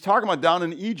 and he's talking about down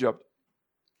in Egypt,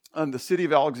 the city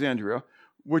of Alexandria,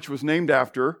 which was named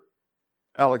after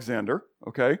Alexander,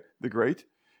 okay, the Great,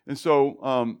 and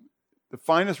so the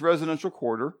finest residential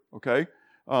quarter, okay,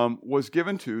 was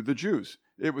given to the Jews.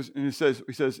 It was, and he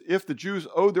says, if the Jews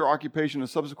owed their occupation and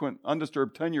subsequent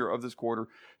undisturbed tenure of this quarter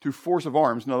to force of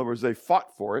arms, in other words, they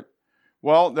fought for it,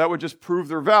 well, that would just prove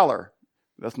their valor.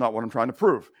 That's not what I'm trying to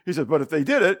prove. He said, but if they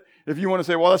did it, if you want to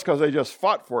say, well, that's because they just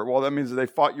fought for it, well, that means that they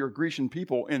fought your Grecian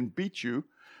people and beat you.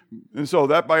 And so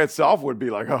that by itself would be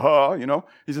like,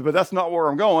 He said, but that's not where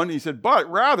I'm going. He said, but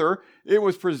rather, it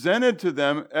was presented to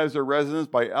them as their residence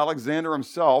by Alexander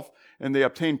himself, and they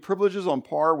obtained privileges on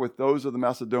par with those of the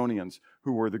Macedonians,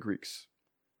 who were the Greeks.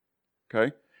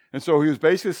 Okay? And so he was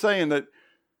basically saying that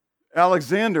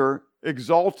Alexander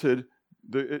exalted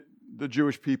the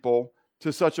Jewish people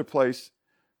to such a place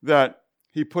that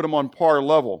he put them on par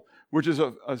level, which is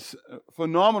a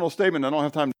phenomenal statement. I don't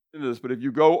have time to get into this, but if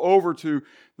you go over to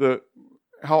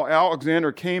how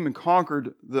Alexander came and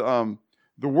conquered the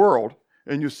world,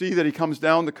 and you see that he comes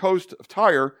down the coast of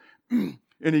Tyre, and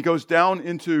he goes down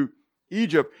into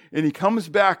Egypt, and he comes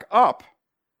back up,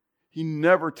 he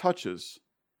never touches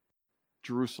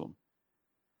Jerusalem.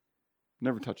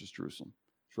 Never touches Jerusalem.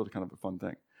 It's really kind of a fun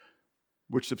thing,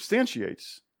 which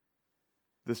substantiates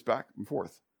this back and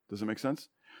forth. Does it make sense?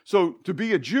 So to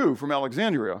be a Jew from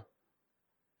Alexandria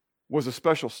was a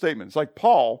special statement. It's like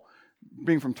Paul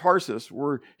being from Tarsus,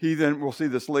 where he then, we'll see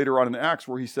this later on in Acts,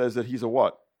 where he says that he's a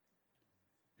what?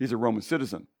 He's a Roman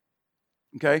citizen.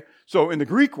 Okay? So in the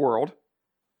Greek world,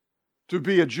 to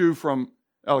be a Jew from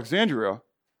Alexandria,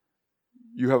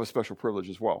 you have a special privilege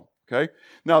as well. Okay?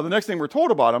 Now, the next thing we're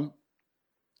told about him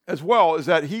as well is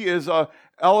that he is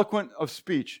eloquent of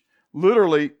speech.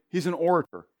 Literally, he's an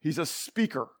orator. He's a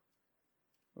speaker.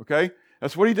 Okay?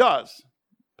 That's what he does.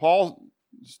 Paul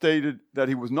stated that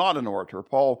he was not an orator.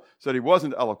 Paul said he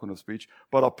wasn't eloquent of speech.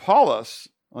 But Apollos,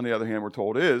 on the other hand, we're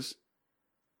told, is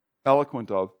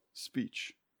eloquent of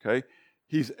speech. Okay?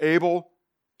 He's able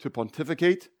to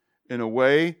pontificate in a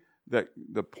way that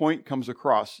the point comes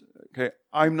across. Okay?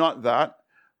 I'm not that.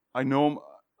 I know I'm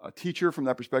a teacher from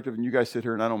that perspective, and you guys sit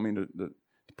here, and I don't mean to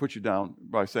put you down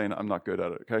by saying I'm not good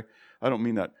at it, okay? I don't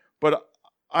mean that. But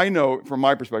I know from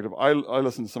my perspective, I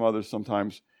listen to some others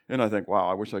sometimes, and I think, wow,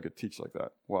 I wish I could teach like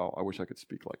that. Wow, I wish I could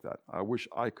speak like that. I wish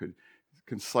I could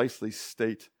concisely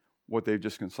state what they've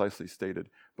just concisely stated.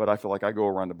 But I feel like I go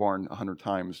around the barn 100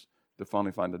 times to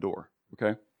finally find the door,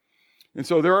 okay? And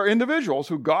so there are individuals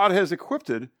who God has equipped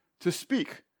to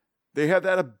speak. They have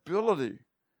that ability.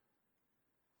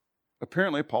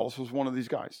 Apparently, Apollos was one of these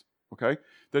guys, okay,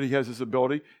 that he has this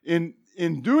ability. In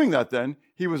doing that then,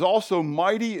 he was also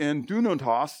mighty in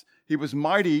dunatos. He was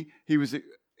mighty, he was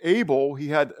able, he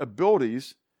had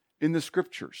abilities in the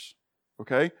scriptures,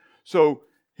 okay? So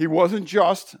he wasn't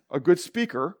just a good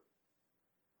speaker,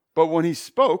 but when he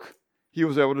spoke, he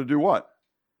was able to do what?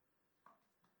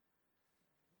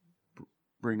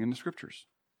 Bring in the scriptures,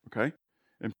 okay?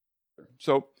 And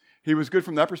so he was good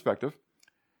from that perspective.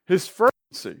 His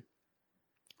fervency.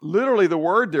 Literally, the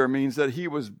word there means that he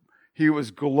was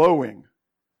glowing.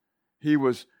 He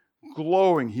was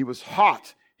glowing. He was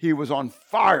hot. He was on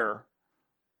fire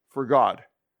for God.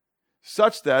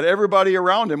 Such that everybody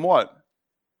around him, what?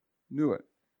 Knew it.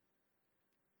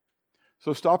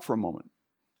 So stop for a moment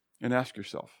and ask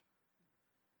yourself,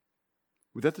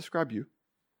 would that describe you?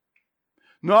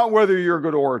 Not whether you're a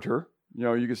good orator. You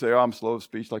know, you can say, oh, I'm slow of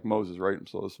speech like Moses, right? I'm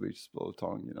slow of speech, slow of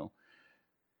tongue, you know.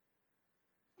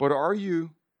 But are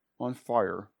you on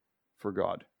fire for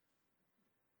God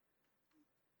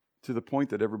to the point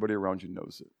that everybody around you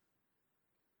knows it?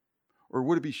 Or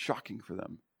would it be shocking for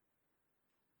them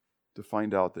to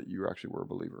find out that you actually were a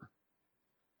believer?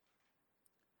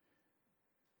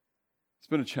 It's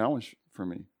been a challenge for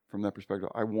me from that perspective.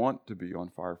 I want to be on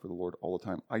fire for the Lord all the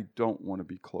time. I don't want to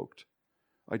be cloaked.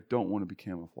 I don't want to be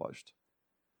camouflaged.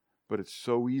 But it's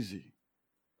so easy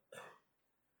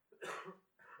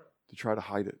to try to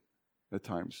hide it at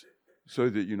times so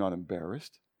that you're not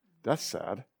embarrassed. That's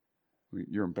sad. I mean,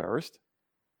 you're embarrassed.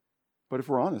 But if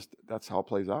we're honest, that's how it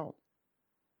plays out.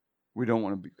 We don't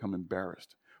want to become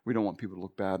embarrassed. We don't want people to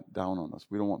look bad down on us.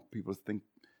 We don't want people to think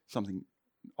something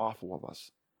awful of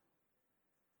us.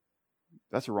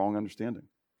 That's a wrong understanding.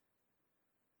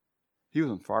 He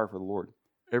was on fire for the Lord.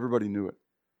 Everybody knew it.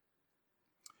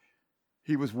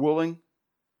 He was willing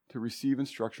to receive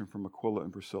instruction from Aquila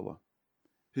and Priscilla.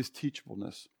 His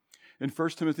teachableness. In 1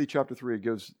 Timothy chapter 3, it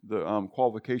gives the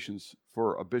qualifications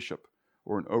for a bishop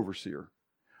or an overseer.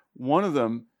 One of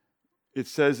them, it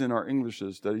says in our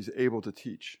Englishes that he's able to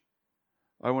teach.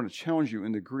 I want to challenge you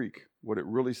in the Greek. What it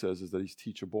really says is that he's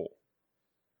teachable.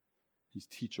 He's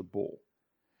teachable.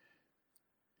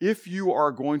 If you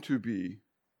are going to be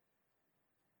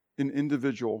an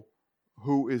individual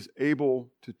who is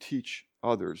able to teach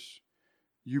others,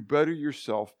 you better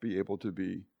yourself be able to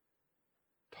be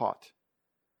taught.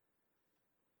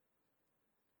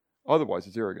 Otherwise,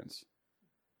 it's arrogance.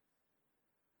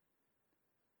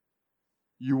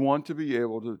 You want to be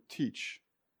able to teach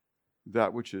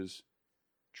that which is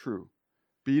true.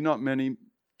 Be not many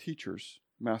teachers,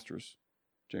 masters,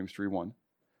 James 3:1.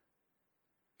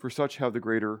 For such have the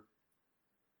greater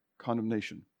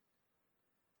condemnation.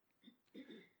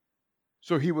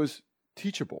 So he was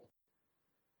teachable,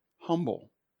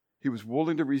 humble. He was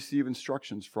willing to receive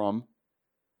instructions from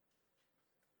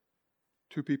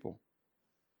two people.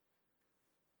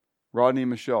 Rodney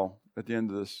and Michelle, at the end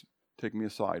of this, take me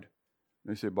aside.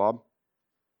 They say, Bob,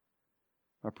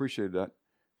 I appreciate that,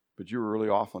 but you were really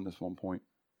off on this one point.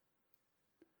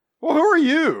 Well, who are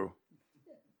you?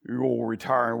 You old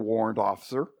retiring warrant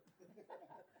officer.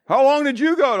 How long did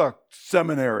you go to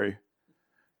seminary?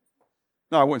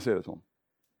 No, I wouldn't say that to him.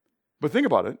 But think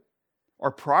about it.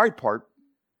 Our pride part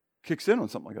kicks in on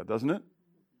something like that, doesn't it?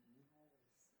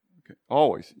 Okay.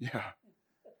 Always, yeah.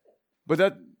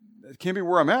 But It can't be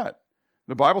where I'm at.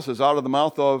 The Bible says, out of the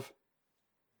mouth of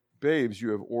babes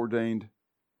you have ordained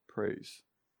praise.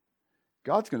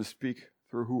 God's going to speak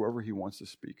through whoever he wants to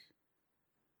speak.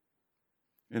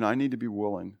 And I need to be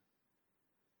willing,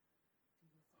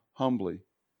 humbly,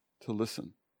 to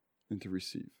listen and to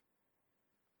receive.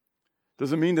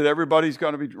 Does it mean that everybody's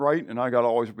got to be right and I got to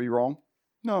always be wrong?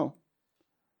 No.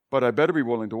 But I better be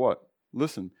willing to what?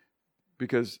 Listen,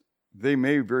 because they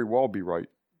may very well be right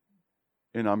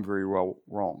and I'm very well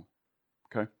wrong.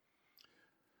 Okay?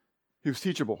 He was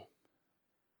teachable.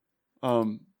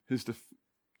 His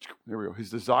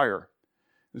desire.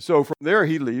 And so from there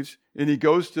he leaves and he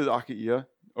goes to Achaia,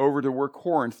 over to where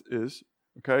Corinth is,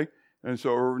 okay? And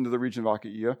so over into the region of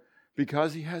Achaia,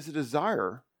 because he has a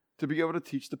desire to be able to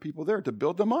teach the people there, to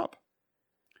build them up.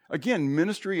 Again,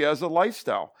 ministry as a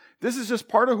lifestyle. This is just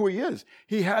part of who he is.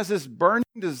 He has this burning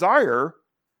desire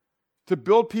to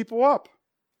build people up.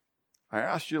 I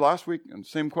asked you last week, and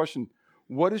same question,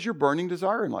 what is your burning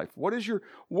desire in life? What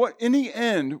in the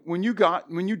end, when you die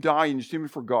and you stand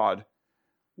before God,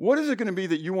 what is it going to be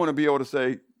that you want to be able to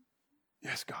say,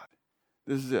 yes, God,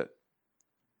 this is it.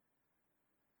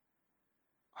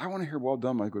 I want to hear, well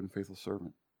done, my good and faithful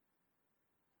servant.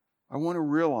 I want to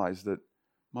realize that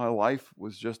my life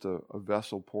was just a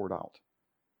vessel poured out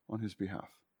on his behalf.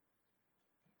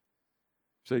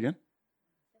 Say again?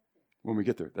 When we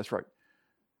get there, that's right.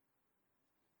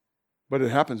 But it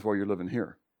happens while you're living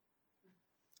here.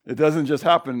 It doesn't just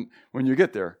happen when you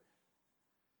get there.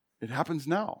 It happens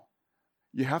now.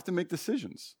 You have to make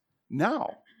decisions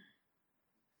now.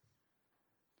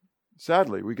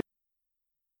 Sadly,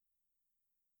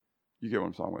 you get what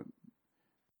I'm talking about.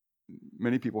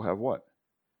 Many people have what?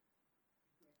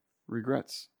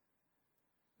 Regrets.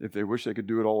 If they wish they could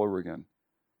do it all over again.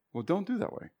 Well, don't do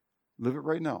that way. Live it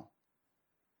right now.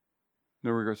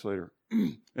 No regrets later.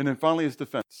 And then finally his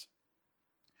defense.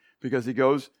 Because he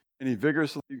goes and he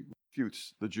vigorously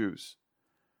refutes the Jews.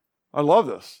 I love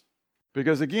this.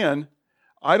 Because again,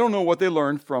 I don't know what they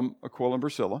learned from Aquila and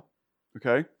Priscilla.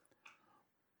 Okay?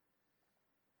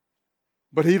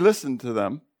 But he listened to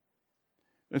them.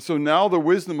 And so now the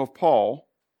wisdom of Paul,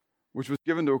 which was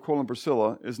given to Aquila and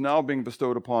Priscilla, is now being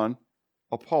bestowed upon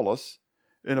Apollos.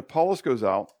 And Apollos goes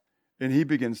out and he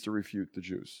begins to refute the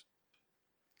Jews.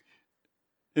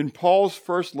 In Paul's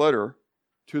first letter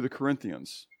to the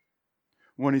Corinthians,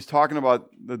 when he's talking about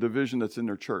the division that's in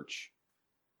their church,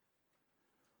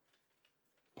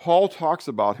 Paul talks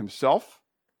about himself.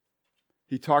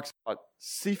 He talks about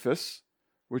Cephas,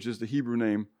 which is the Hebrew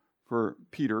name for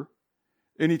Peter.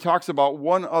 And he talks about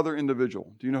one other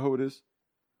individual. Do you know who it is?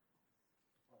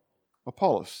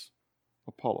 Apollos.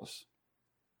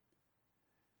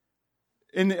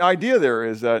 And the idea there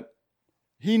is that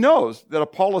he knows that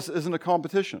Apollos isn't a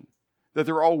competition, that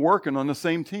they're all working on the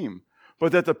same team,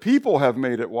 but that the people have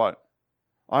made it what?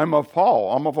 I'm of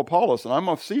Paul, I'm of Apollos, and I'm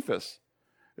of Cephas.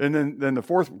 And then the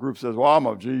fourth group says, well, I'm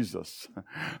of Jesus.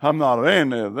 I'm not of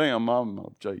any of them, I'm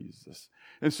of Jesus.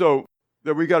 And so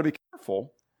that we got to be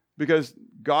careful because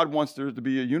God wants there to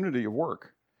be a unity of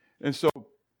work. And so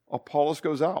Apollos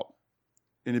goes out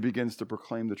and he begins to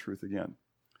proclaim the truth again.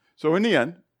 So in the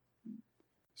end,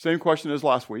 same question as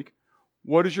last week.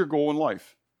 What is your goal in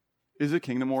life? Is it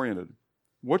kingdom oriented?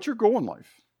 What's your goal in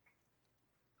life?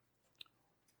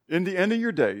 In the end of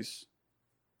your days,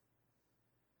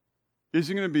 is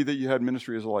it going to be that you had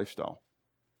ministry as a lifestyle?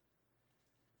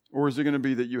 Or is it going to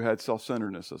be that you had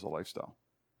self-centeredness as a lifestyle?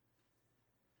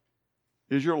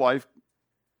 Is your life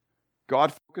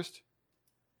God-focused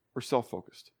or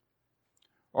self-focused?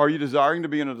 Are you desiring to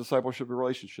be in a discipleship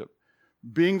relationship?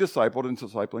 Being discipled and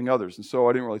discipling others. And so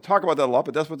I didn't really talk about that a lot,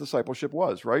 but that's what discipleship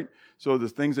was, right? So the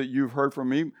things that you've heard from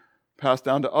me, passed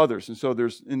down to others. And so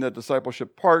there's, in that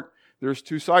discipleship part, there's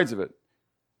two sides of it.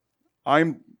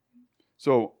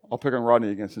 So I'll pick on Rodney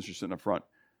again since you're sitting up front.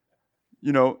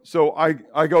 So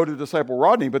I go to disciple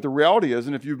Rodney, but the reality is,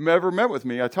 and if you've ever met with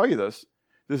me, I tell you this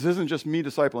isn't just me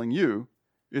discipling you,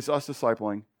 it's us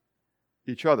discipling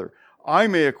each other. I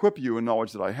may equip you in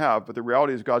knowledge that I have, but the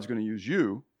reality is God's going to use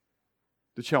you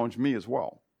to challenge me as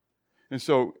well. And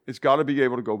so it's got to be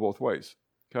able to go both ways,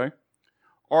 okay?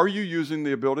 Are you using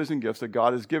the abilities and gifts that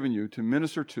God has given you to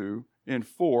minister to and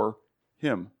for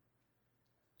Him?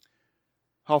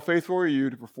 How faithful are you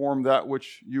to perform that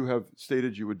which you have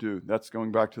stated you would do? That's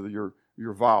going back to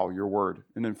your vow, your word.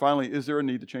 And then finally, is there a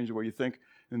need to change the way you think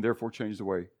and therefore change the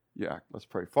way you act? Let's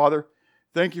pray. Father,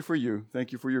 thank you for you.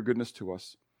 Thank you for your goodness to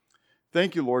us.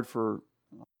 Thank you, Lord, for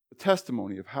the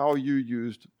testimony of how you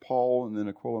used Paul and then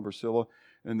Aquila and Priscilla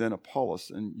and then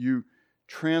Apollos. And you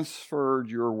transferred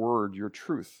your word, your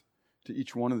truth, to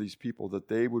each one of these people, that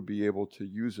they would be able to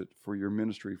use it for your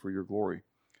ministry, for your glory.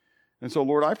 And so,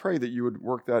 Lord, I pray that you would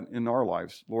work that in our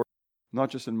lives, Lord, not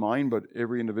just in mine, but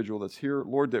every individual that's here.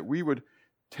 Lord, that we would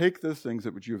take those things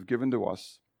that which you have given to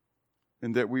us,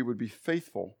 and that we would be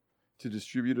faithful to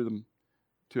distribute them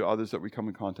to others that we come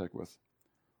in contact with.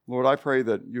 Lord, I pray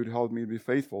that you'd help me to be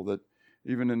faithful, that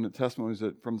even in the testimonies,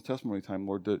 that from the testimony time,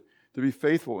 Lord, that to be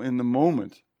faithful in the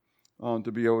moment,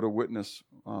 to be able to witness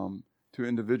to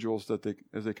individuals that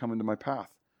as they come into my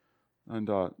path, and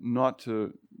not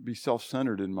to be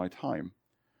self-centered in my time,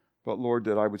 but Lord,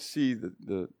 that I would see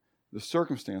the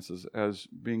circumstances as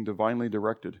being divinely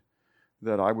directed,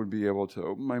 that I would be able to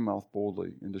open my mouth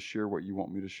boldly and to share what you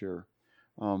want me to share,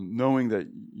 knowing that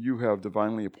you have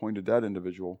divinely appointed that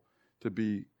individual to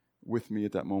be with me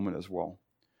at that moment as well.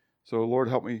 So Lord,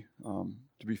 help me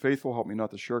to be faithful. Help me not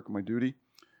to shirk my duty,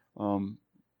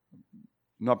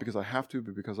 not because I have to,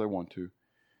 but because I want to.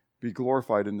 Be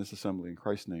glorified in this assembly. In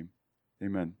Christ's name,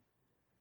 amen.